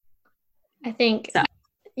 I think,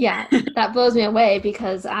 yeah, that blows me away,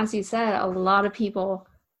 because as you said, a lot of people,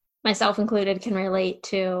 myself included, can relate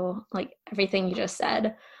to like everything you just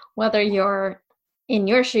said, whether you're in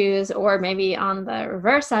your shoes or maybe on the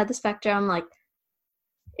reverse side of the spectrum. Like,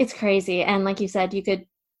 it's crazy. And like you said, you could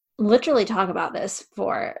literally talk about this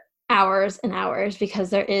for hours and hours, because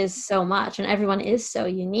there is so much and everyone is so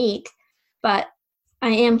unique. But I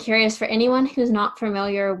am curious, for anyone who's not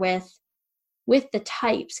familiar with the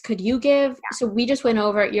types, could you give, so we just went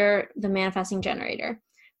over, you're the manifesting generator.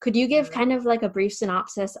 Could you give kind of like a brief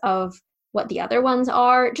synopsis of what the other ones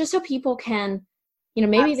are, just so people can, you know,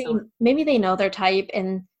 maybe they know their type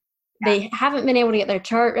and they haven't been able to get their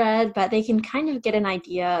chart read, but they can kind of get an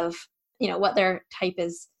idea of, you know, what their type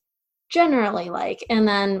is generally like, and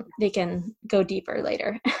then they can go deeper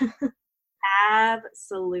later.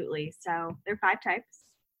 Absolutely. So there are 5 types.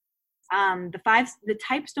 The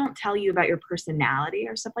types don't tell you about your personality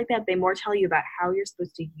or stuff like that. They more tell you about how you're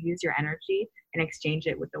supposed to use your energy and exchange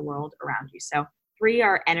it with the world around you. So 3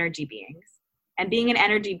 are energy beings. And being an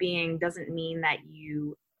energy being doesn't mean that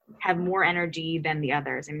you have more energy than the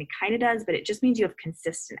others. I mean, it kind of does, but it just means you have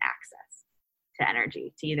consistent access to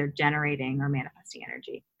energy, to either generating or manifesting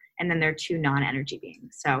energy. And then there are 2 non-energy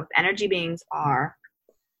beings. So energy beings are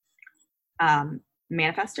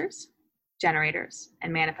manifestors, generators,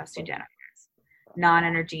 and manifesting generators.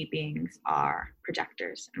 Non-energy beings are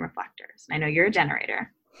projectors and reflectors. And I know you're a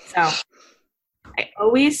generator. So I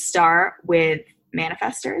always start with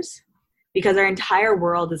manifestors, because our entire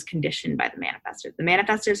world is conditioned by the manifestors. The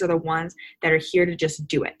manifestors are the ones that are here to just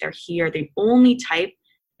do it. They're the only type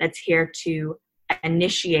that's here to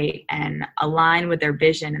initiate and align with their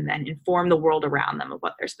vision and then inform the world around them of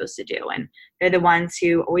what they're supposed to do. And they're the ones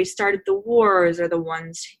who always started the wars, or the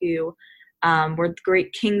ones who were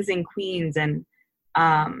great kings and queens. And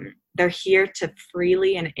they're here to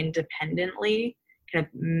freely and independently kind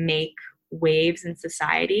of make waves in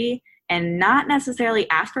society, and not necessarily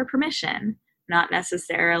ask for permission, not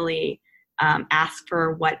necessarily ask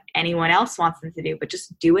for what anyone else wants them to do, but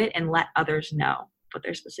just do it and let others know what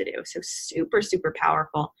they're supposed to do. So super, super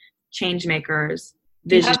powerful change makers.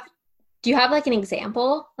 Vision. Do you have like an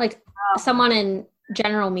example, like someone in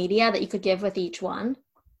general media that you could give with each one?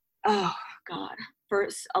 Oh God.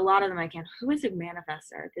 First, a lot of them I can't. Who is a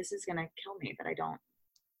manifestor? This is going to kill me that I don't.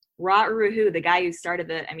 Ra Uru Hu, the guy who started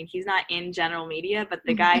he's not in general media, but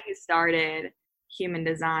the guy who started human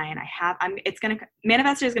design,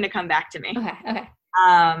 manifestor is going to come back to me. Okay.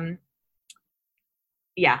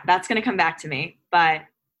 Yeah, that's going to come back to me, but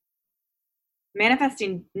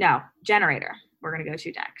manifesting, no, generator, we're going to go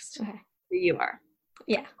to next. Okay. Who you are.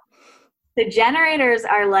 Yeah. The generators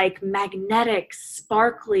are like magnetic,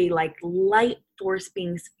 sparkly, like light force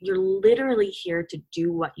beings. You're literally here to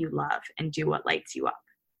do what you love and do what lights you up.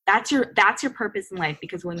 That's your purpose in life,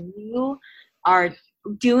 because when you are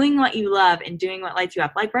doing what you love and doing what lights you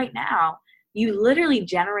up, like right now, you literally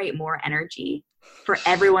generate more energy for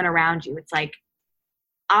everyone around you. It's like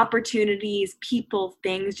opportunities, people,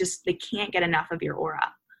 things, just they can't get enough of your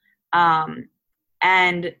aura.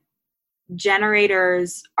 And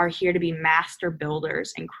generators are here to be master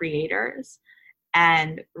builders and creators,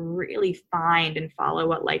 and really find and follow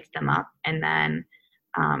what lights them up, and then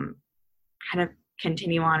kind of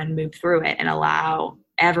continue on and move through it and allow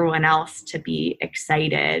everyone else to be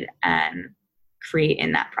excited and create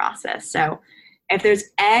in that process. So if there's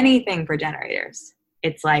anything for generators,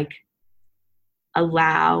 it's like,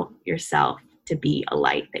 allow yourself to be a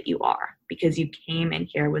light that you are, because you came in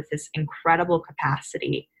here with this incredible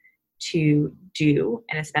capacity to do,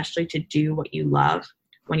 and especially to do what you love.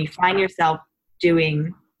 When you find yourself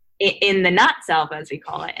doing in the not self, as we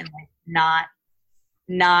call it, and like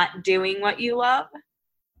not doing what you love,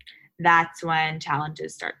 that's when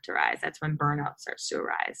challenges start to rise. That's when burnout starts to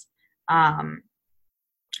arise.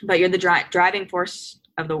 but you're the driving force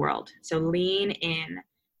of the world. So lean in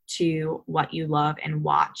to what you love and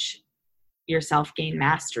watch yourself gain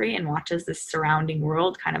mastery, and watch as the surrounding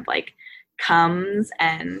world kind of like comes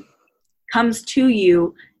to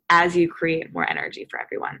you as you create more energy for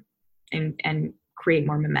everyone and create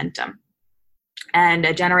more momentum. And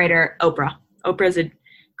a generator, Oprah is a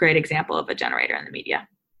great example of a generator in the media.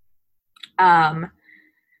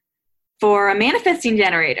 For a manifesting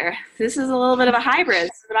generator, this is a little bit of a hybrid.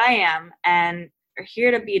 This is what I am. And they're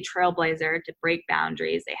here to be a trailblazer, to break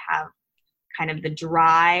boundaries. They have kind of the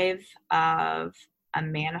drive of a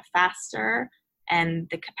manifester and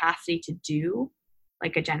the capacity to do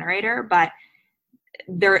like a generator, but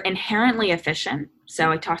they're inherently efficient.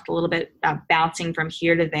 So I talked a little bit about bouncing from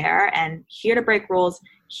here to there, and here to break rules,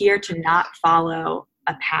 here to not follow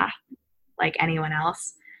a path like anyone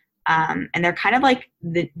else. And they're kind of like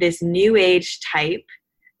this new age type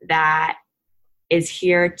that is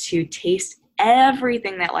here to taste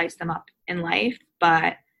everything that lights them up in life,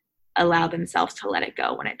 but allow themselves to let it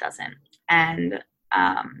go when it doesn't. And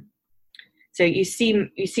so you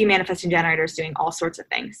see manifesting generators doing all sorts of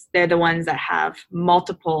things. They're the ones that have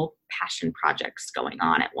multiple passion projects going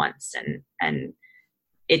on at once, and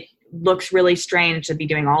it looks really strange to be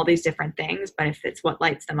doing all these different things, but if it's what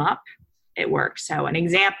lights them up, it works. So an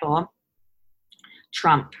example,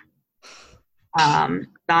 Trump.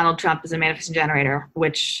 Donald Trump is a manifesting generator,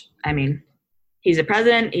 which, I mean, he's a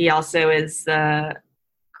president. He also is had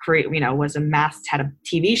a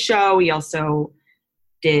TV show. He also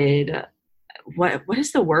did, what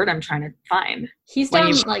is the word I'm trying to find? He's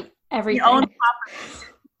done like everything. He owns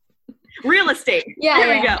real estate. Yeah.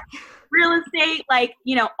 There we go. Real estate, like,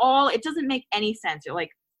 it doesn't make any sense. You're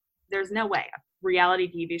like, there's no way a reality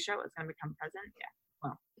TV show is going to become president. Yeah.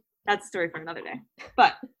 Well, that's a story for another day.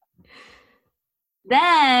 But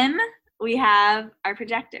then we have our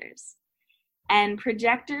projectors. And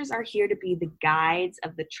projectors are here to be the guides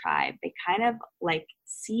of the tribe. They kind of like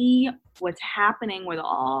see what's happening with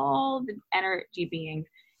all the energy beings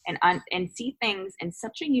and see things in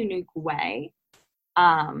such a unique way,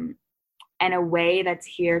 and a way that's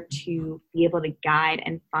here to be able to guide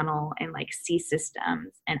and funnel and like see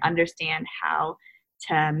systems and understand how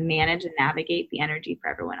to manage and navigate the energy for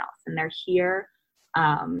everyone else. And they're here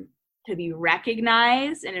to be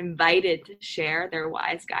recognized and invited to share their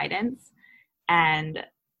wise guidance. And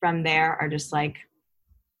from there are just like,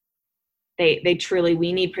 they truly,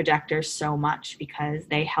 we need projectors so much because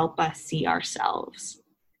they help us see ourselves,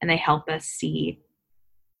 and they help us see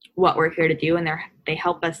what we're here to do. And they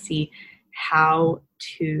help us see how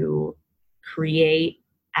to create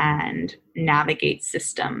and navigate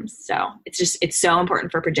systems. So it's so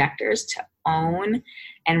important for projectors to own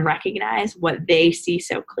and recognize what they see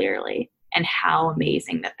so clearly and how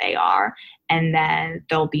amazing that they are. And then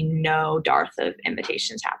there'll be no dearth of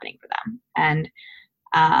invitations happening for them. And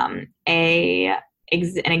an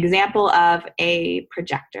example of a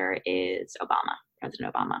projector is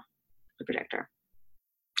President Obama, the projector.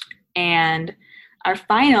 And our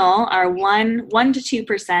 1% to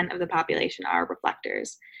 2% of the population are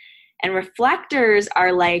reflectors. And reflectors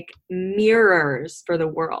are like mirrors for the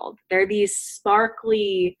world. They're these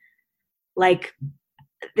sparkly, like,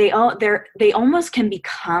 they almost can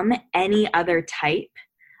become any other type.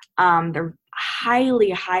 They're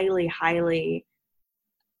highly, highly, highly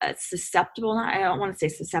susceptible. I don't want to say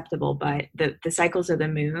susceptible, but the cycles of the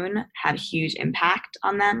moon have huge impact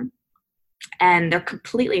on them. And they're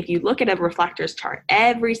completely, if you look at a reflector's chart,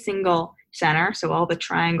 every single center, so all the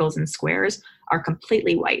triangles and squares, are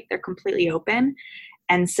completely white. They're completely open.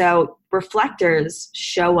 And so reflectors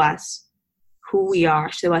show us who we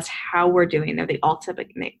are, show us how we're doing. They're the ultimate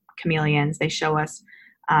chameleons. They show us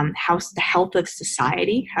how the health of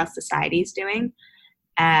society, how society is doing.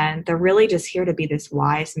 And they're really just here to be this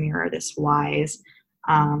wise mirror, this wise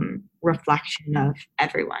reflection of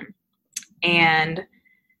everyone. And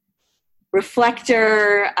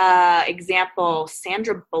reflector example,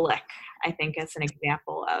 Sandra Bullock, I think, is an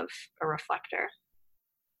example of a reflector.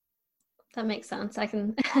 That makes sense. I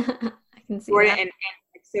can see Jordan, that. in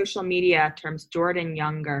social media terms, Jordan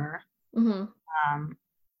Younger, Mm-hmm.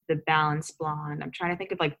 The Balanced Blonde. I'm trying to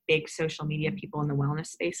think of like big social media people in the wellness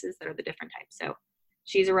spaces that are the different types. So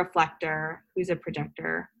she's a reflector. Who's a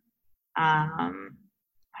projector? My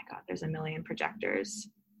God, there's a million projectors.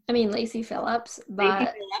 I mean, Lacey Phillips,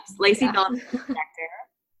 but Lacey Phillips is a projector.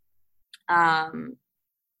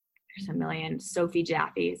 There's a million. Sophie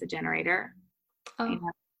Jaffe is a generator. Oh.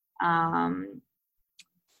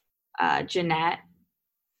 Jeanette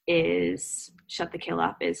is Shut the Kill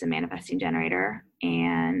Up is a manifesting generator,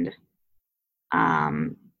 and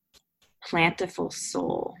Plentiful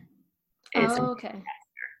Soul is Oh, okay.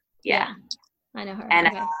 yeah. I know her. And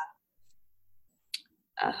Okay.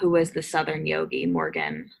 who was the Southern yogi,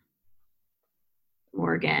 Morgan, is a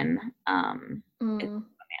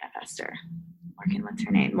manifester. Morgan, what's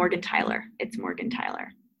her name? Morgan Tyler. It's Morgan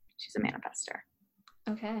Tyler. She's a manifester.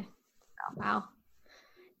 Okay. Wow.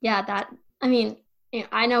 Yeah, I mean,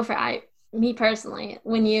 I know me personally,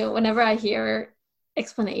 whenever I hear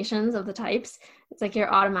explanations of the types, it's like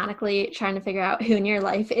you're automatically trying to figure out who in your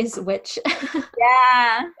life is which.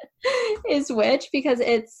 Yeah. Is which, because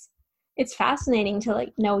it's fascinating to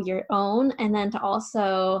like know your own, and then to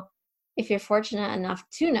also, if you're fortunate enough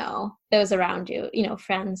to know those around you,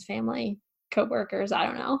 friends, family, coworkers, I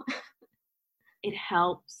don't know. It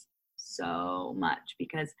helps so much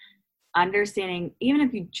because understanding, even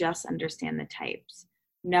if you just understand the types,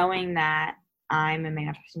 knowing that I'm a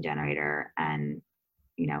manifesting generator and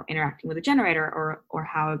interacting with a generator or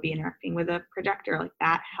how I'd be interacting with a projector, like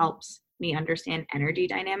that helps me understand energy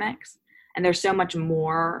dynamics. And there's so much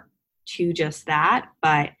more to just that,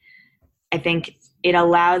 but I think it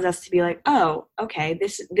allows us to be like, oh, okay,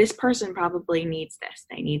 this person probably needs this.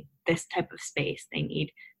 They need this type of space. They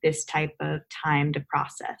need this type of time to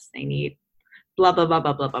process. They need blah, blah, blah,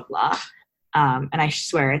 blah, blah, blah, blah. And I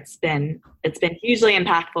swear it's been hugely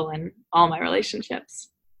impactful in all my relationships.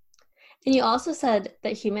 And you also said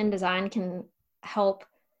that human design can help,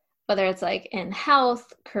 whether it's like in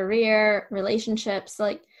health, career, relationships.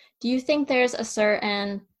 Like, do you think there's a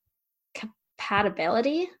certain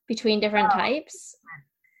compatibility between different types?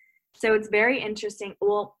 So it's very interesting.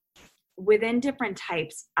 Well, within different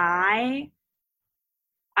types, I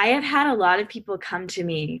have had a lot of people come to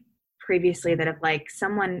me previously that have, like,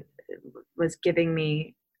 someone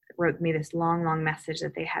wrote me this long message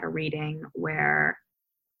that they had a reading where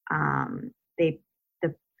the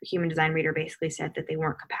human design reader basically said that they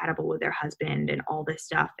weren't compatible with their husband and all this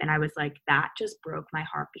stuff. And I was like, that just broke my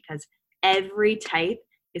heart, because every type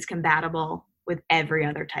is compatible with every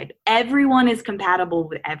other type. Everyone is compatible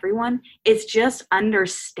with everyone. It's just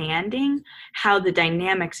understanding how the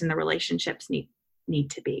dynamics in the relationships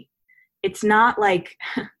need to be. It's not like,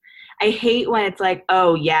 I hate when it's like,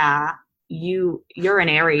 oh yeah, you're an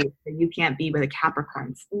Aries, so you can't be with a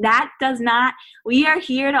Capricorn. That does not, we are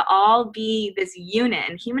here to all be this unit,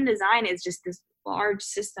 and human design is just this large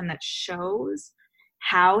system that shows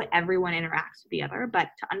how everyone interacts with the other, but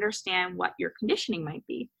to understand what your conditioning might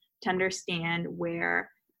be, to understand where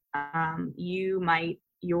your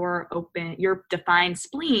defined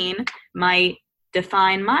spleen might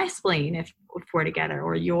define my spleen if we're together,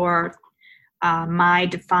 or my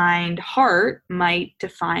defined heart might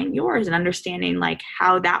define yours, and understanding like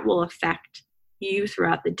how that will affect you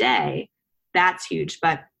throughout the day. That's huge.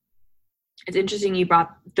 But it's interesting you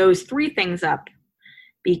brought those three things up,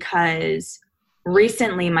 because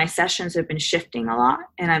recently my sessions have been shifting a lot,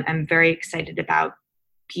 and I'm very excited about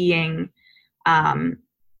being a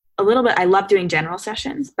little bit, I love doing general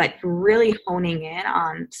sessions, but really honing in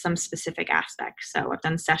on some specific aspects. So I've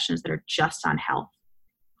done sessions that are just on health,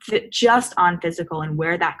 just on physical and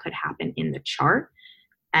where that could happen in the chart,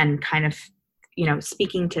 and kind of,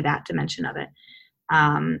 speaking to that dimension of it.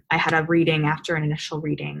 I had a reading after an initial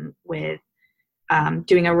reading with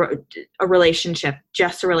doing a relationship,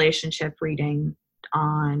 just a relationship reading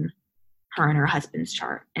on her and her husband's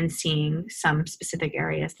chart, and seeing some specific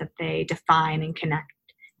areas that they define and connect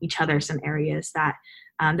each other, some areas that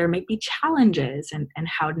there might be challenges, and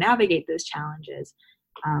how to navigate those challenges.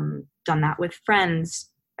 Done that with friends,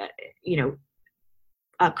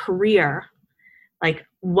 a career, like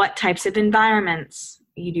what types of environments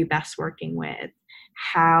you do best working with,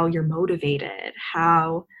 how you're motivated,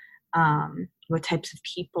 what types of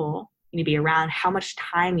people you need to be around, how much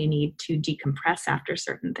time you need to decompress after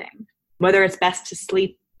certain things, whether it's best to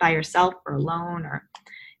sleep by yourself or alone, or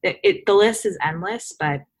the list is endless,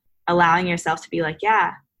 but allowing yourself to be like,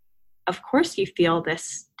 yeah, of course you feel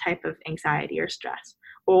this type of anxiety or stress,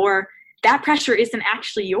 or that pressure isn't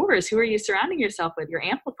actually yours. Who are you surrounding yourself with? You're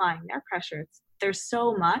amplifying their pressure. There's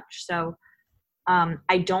so much. So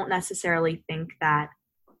I don't necessarily think that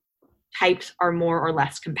types are more or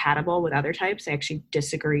less compatible with other types. I actually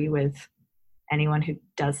disagree with anyone who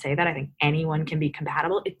does say that. I think anyone can be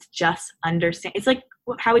compatible. It's just understand. It's like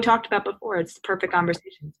how we talked about before. It's perfect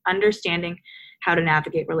conversations. Understanding how to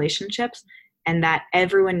navigate relationships, and that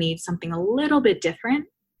everyone needs something a little bit different.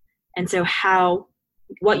 And so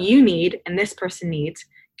what you need and this person needs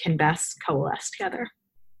can best coalesce together.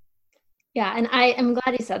 Yeah, and I am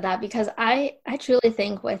glad you said that, because I truly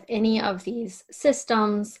think with any of these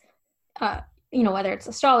systems, whether it's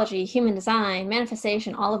astrology, human design,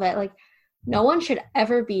 manifestation, all of it, like no one should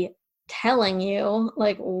ever be telling you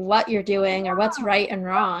like what you're doing or what's right and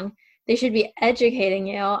wrong. They should be educating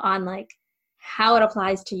you on like how it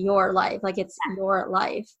applies to your life. Like it's your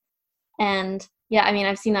life. And yeah, I mean,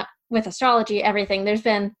 I've seen that with astrology, everything. There's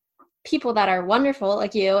been people that are wonderful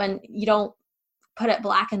like you, and you don't put it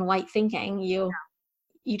black and white thinking. You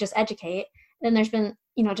just educate. Then there's been,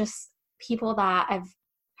 just people that I've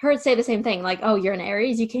heard say the same thing, like, oh, you're an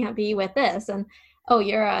Aries, you can't be with this. And oh,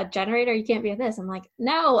 you're a generator, you can't be with this. I'm like,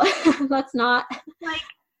 no, that's not. Like,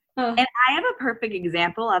 and I have a perfect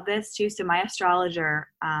example of this too. So my astrologer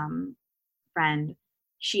friend,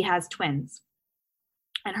 she has twins.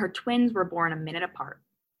 And her twins were born a minute apart.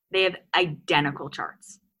 They have identical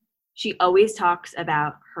charts. She always talks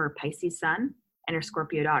about her Pisces sun and her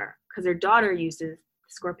Scorpio daughter, because her daughter uses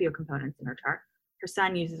Scorpio components in her chart. Her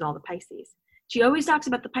son uses all the Pisces. She always talks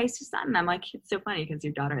about the Pisces sun. And I'm like, it's so funny because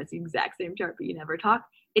your daughter has the exact same chart, but you never talk.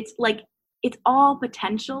 It's like, it's all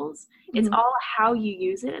potentials. It's all how you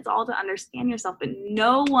use it. It's all to understand yourself. But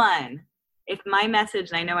no one, if my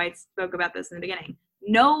message, and I know I spoke about this in the beginning,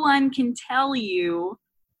 no one can tell you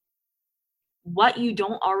what you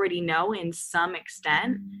don't already know in some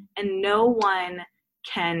extent, and no one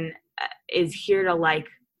is here to like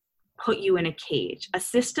put you in a cage. A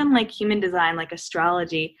system like human design, like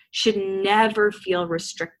astrology, should never feel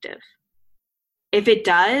restrictive. If it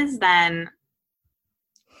does, then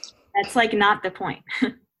that's like not the point.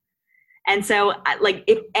 And so like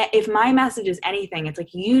if my message is anything, it's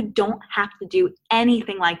like, you don't have to do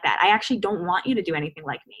anything like that. I actually don't want you to do anything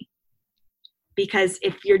like me. Because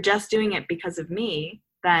if you're just doing it because of me,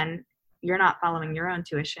 then you're not following your own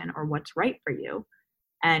intuition or what's right for you,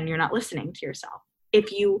 and you're not listening to yourself. If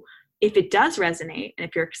it does resonate, and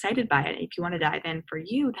if you're excited by it, if you want to dive in for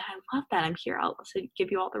you, then I love that. I'm here. I'll also give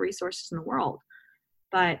you all the resources in the world.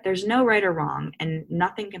 But there's no right or wrong, and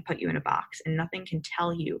nothing can put you in a box, and nothing can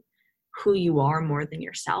tell you who you are more than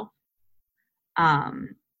yourself.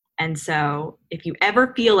 And so if you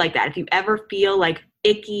ever feel like that, if you ever feel like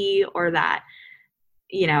icky or that,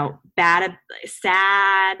 bad,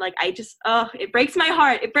 sad, like it breaks my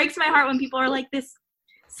heart. It breaks my heart when people are like, this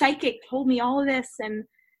psychic told me all of this, and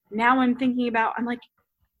now I'm like,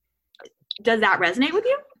 does that resonate with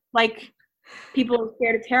you? Like, people are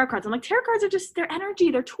scared of tarot cards. I'm like, tarot cards are just their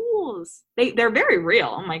energy, they're tools. They're very real.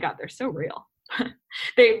 Oh my God, they're so real.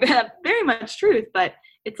 They have very much truth, but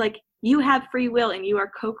it's like, you have free will and you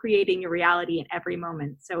are co-creating your reality in every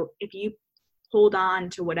moment. So if you hold on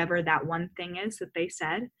to whatever that one thing is that they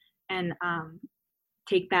said and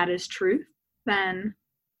take that as truth, then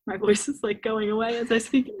my voice is like going away as I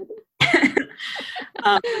speak. It's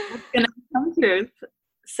gonna become truth.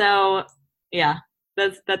 So yeah,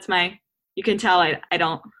 that's my, you can tell I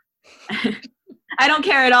don't I don't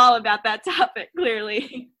care at all about that topic,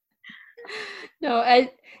 clearly. No, and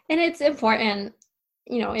it's important,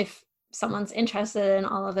 if someone's interested in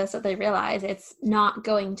all of this, that they realize it's not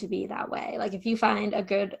going to be that way. Like, if you find a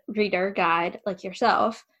good reader guide like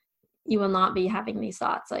yourself, you will not be having these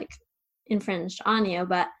thoughts like infringed on you.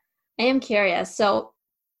 But I am curious. So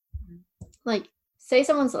like, say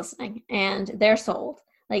someone's listening and they're sold,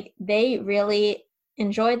 like they really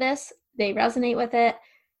enjoy this, they resonate with it,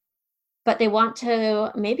 but they want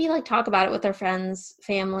to maybe like talk about it with their friends,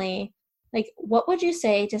 family. Like, what would you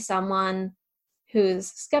say to someone who's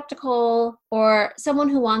skeptical, or someone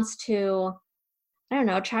who wants to, I don't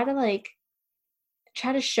know, try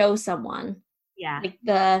to show someone like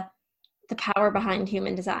the power behind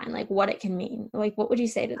human design, like what it can mean? Like, what would you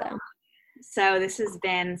say to them? So this has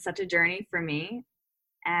been such a journey for me.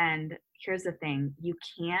 And here's the thing, you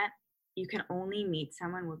can only meet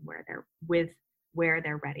someone with where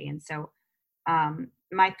they're ready. And so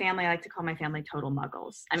my family, I like to call my family total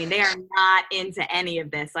muggles. I mean, they are not into any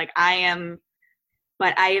of this. Like I am,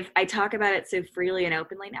 but I talk about it so freely and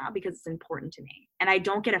openly now because it's important to me. And I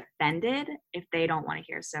don't get offended if they don't want to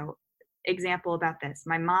hear. So example about this,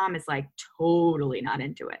 my mom is like totally not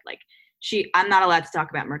into it. Like I'm not allowed to talk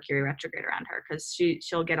about Mercury retrograde around her because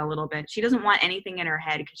she'll get a little bit, she doesn't want anything in her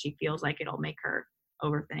head because she feels like it'll make her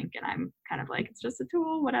overthink. And I'm kind of like, it's just a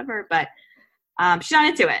tool, whatever. But she's not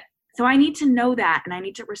into it. So I need to know that, and I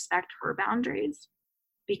need to respect her boundaries,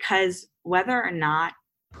 because whether or not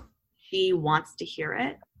she wants to hear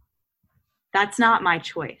it, that's not my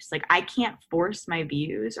choice. Like I can't force my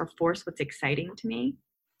views or force what's exciting to me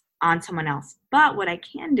on someone else. But what I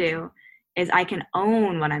can do is I can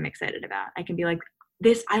own what I'm excited about. I can be like,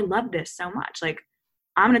 I love this so much. Like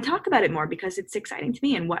I'm going to talk about it more because it's exciting to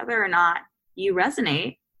me, and whether or not you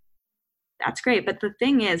resonate, that's great. But the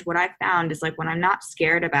thing is, what I found is like when I'm not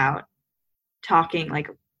scared about talking, like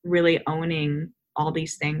really owning all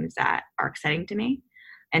these things that are exciting to me,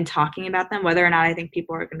 and talking about them, whether or not I think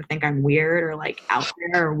people are going to think I'm weird or like out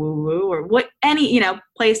there or woo woo or what, any,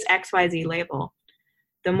 place XYZ label,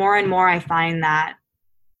 the more and more I find that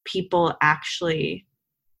people actually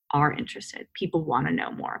are interested. People want to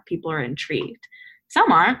know more. People are intrigued.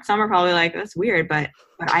 Some aren't. Some are probably like, that's weird, but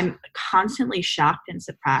I'm constantly shocked and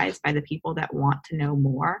surprised by the people that want to know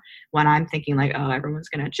more when I'm thinking like, oh, everyone's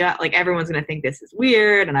going to think this is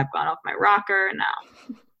weird and I've gone off my rocker. No,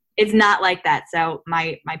 it's not like that. So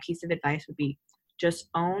my piece of advice would be just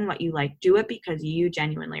own what you like. Do it because you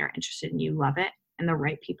genuinely are interested and you love it. And the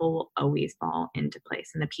right people will always fall into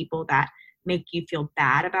place. And the people that make you feel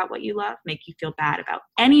bad about what you love make you feel bad about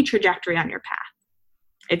any trajectory on your path.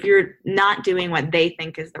 If you're not doing what they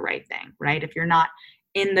think is the right thing, right? If you're not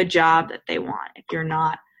in the job that they want, if you're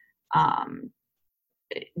not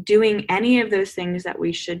doing any of those things that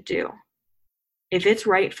we should do, if it's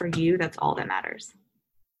right for you, that's all that matters.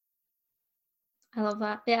 I love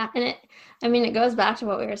that. Yeah. And it goes back to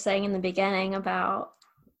what we were saying in the beginning about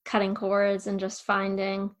cutting cords and just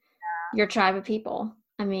finding your tribe of people.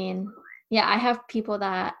 I mean, yeah, I have people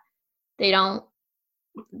that they don't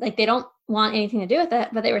want anything to do with it,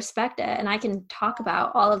 but they respect it. And I can talk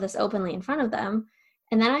about all of this openly in front of them.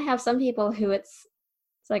 And then I have some people who it's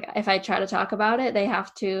like, if I try to talk about it, they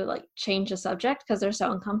have to like change the subject because they're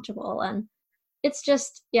so uncomfortable. And it's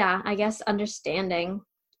just, yeah, I guess understanding,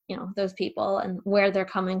 those people and where they're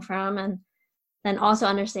coming from. And then also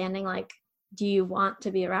understanding, like, do you want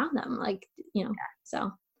to be around them? Like,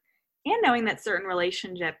 so. And knowing that certain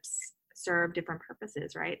relationships serve different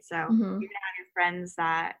purposes, right? So you're gonna have your friends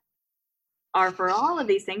that are for all of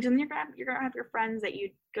these things, and you're gonna have your friends that you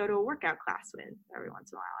go to a workout class with every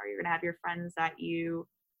once in a while, or you're gonna have your friends that you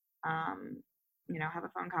have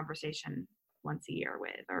a phone conversation once a year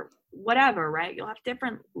with, or whatever, right? You'll have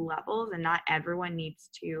different levels, and not everyone needs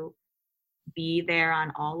to be there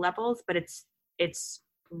on all levels, but it's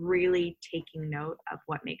really taking note of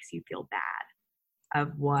what makes you feel bad,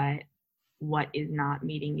 of what is not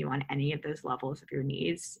meeting you on any of those levels of your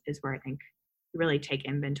needs, is where I think you really take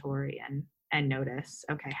inventory and notice,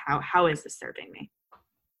 okay, how is this serving me?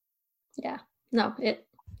 Yeah, no,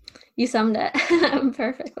 you summed it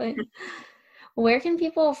perfectly. Where can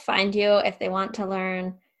people find you if they want to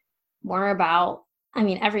learn more about,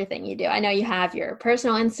 everything you do? I know you have your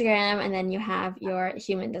personal Instagram and then you have your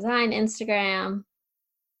human design Instagram.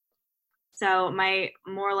 So my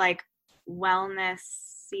more like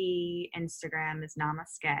wellness-y Instagram is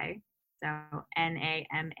Namaskay. So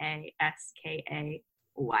NAMASKAYYY.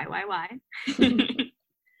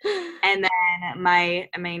 And then my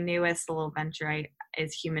newest little venture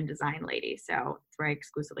is Human Design Lady. So it's where I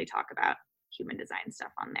exclusively talk about human design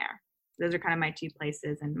stuff on there. Those are kind of my two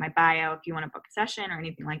places. And my bio, if you want to book a session or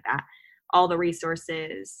anything like that, all the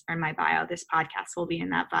resources are in my bio. This podcast will be in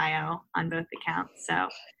that bio on both accounts. So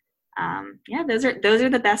those are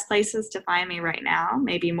the best places to find me right now.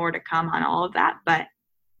 Maybe more to come on all of that, but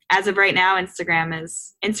as of right now, Instagram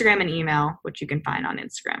and email, which you can find on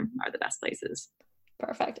Instagram, are the best places.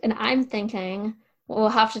 Perfect. And I'm thinking, we'll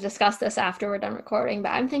have to discuss this after we're done recording, but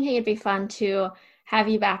I'm thinking it'd be fun to have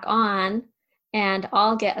you back on, and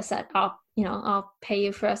I'll pay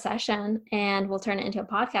you for a session and we'll turn it into a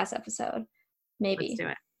podcast episode, maybe. Let's do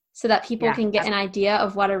it. So that people can get an idea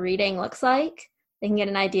of what a reading looks like. They can get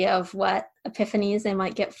an idea of what epiphanies they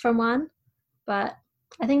might get from one. But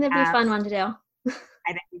I think that'd be a fun one to do.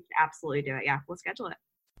 I think we should absolutely do it. Yeah, we'll schedule it.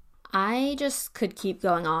 I just could keep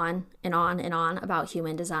going on and on and on about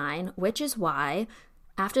human design, which is why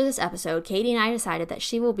after this episode, Katie and I decided that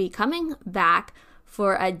she will be coming back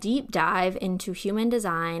for a deep dive into human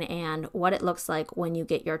design and what it looks like when you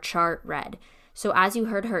get your chart read. So as you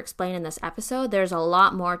heard her explain in this episode, there's a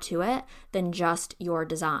lot more to it than just your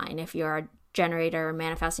design. If you're a generator,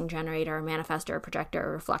 manifesting generator, manifestor, projector,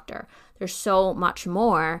 or reflector, there's so much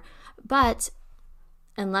more. But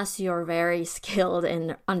unless you're very skilled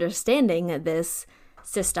in understanding this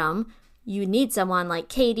system, you need someone like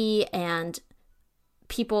Katie and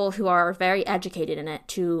people who are very educated in it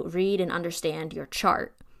to read and understand your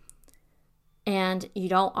chart. And you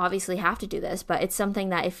don't obviously have to do this, but it's something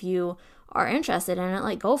that if you are interested in it,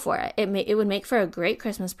 like, go for it. It would make for a great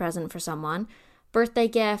Christmas present for someone, birthday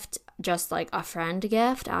gift, just like a friend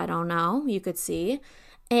gift, I don't know, you could see.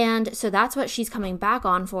 And so that's what she's coming back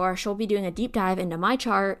on for. She'll be doing a deep dive into my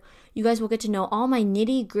chart. You guys will get to know all my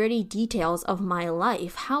nitty-gritty details of my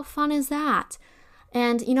life. How fun is that?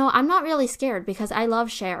 And, I'm not really scared because I love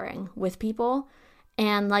sharing with people.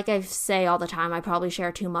 And like I say all the time, I probably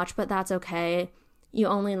share too much, but that's okay. You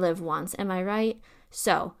only live once, am I right?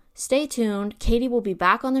 So stay tuned. Katie will be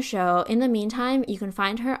back on the show. In the meantime, you can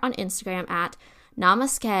find her on Instagram at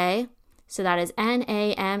Namaskay. So that is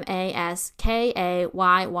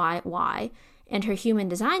NAMASKAYYY. And her human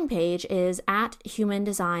design page is at Human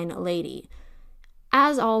Design Lady.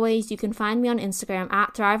 As always, you can find me on Instagram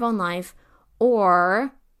at Thrive on Life,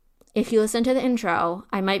 or if you listen to the intro,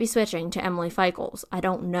 I might be switching to Emily Feichels. I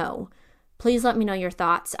don't know. Please let me know your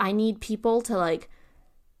thoughts. I need people to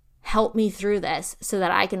help me through this so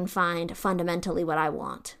that I can find fundamentally what I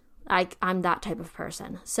want. I'm that type of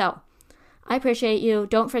person. So I appreciate you.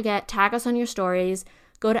 Don't forget, tag us on your stories.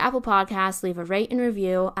 Go to Apple Podcasts, leave a rate and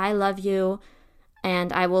review. I love you.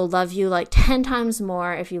 And I will love you 10 times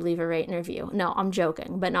more if you leave a rate and review. No, I'm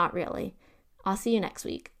joking, but not really. I'll see you next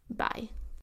week. Bye.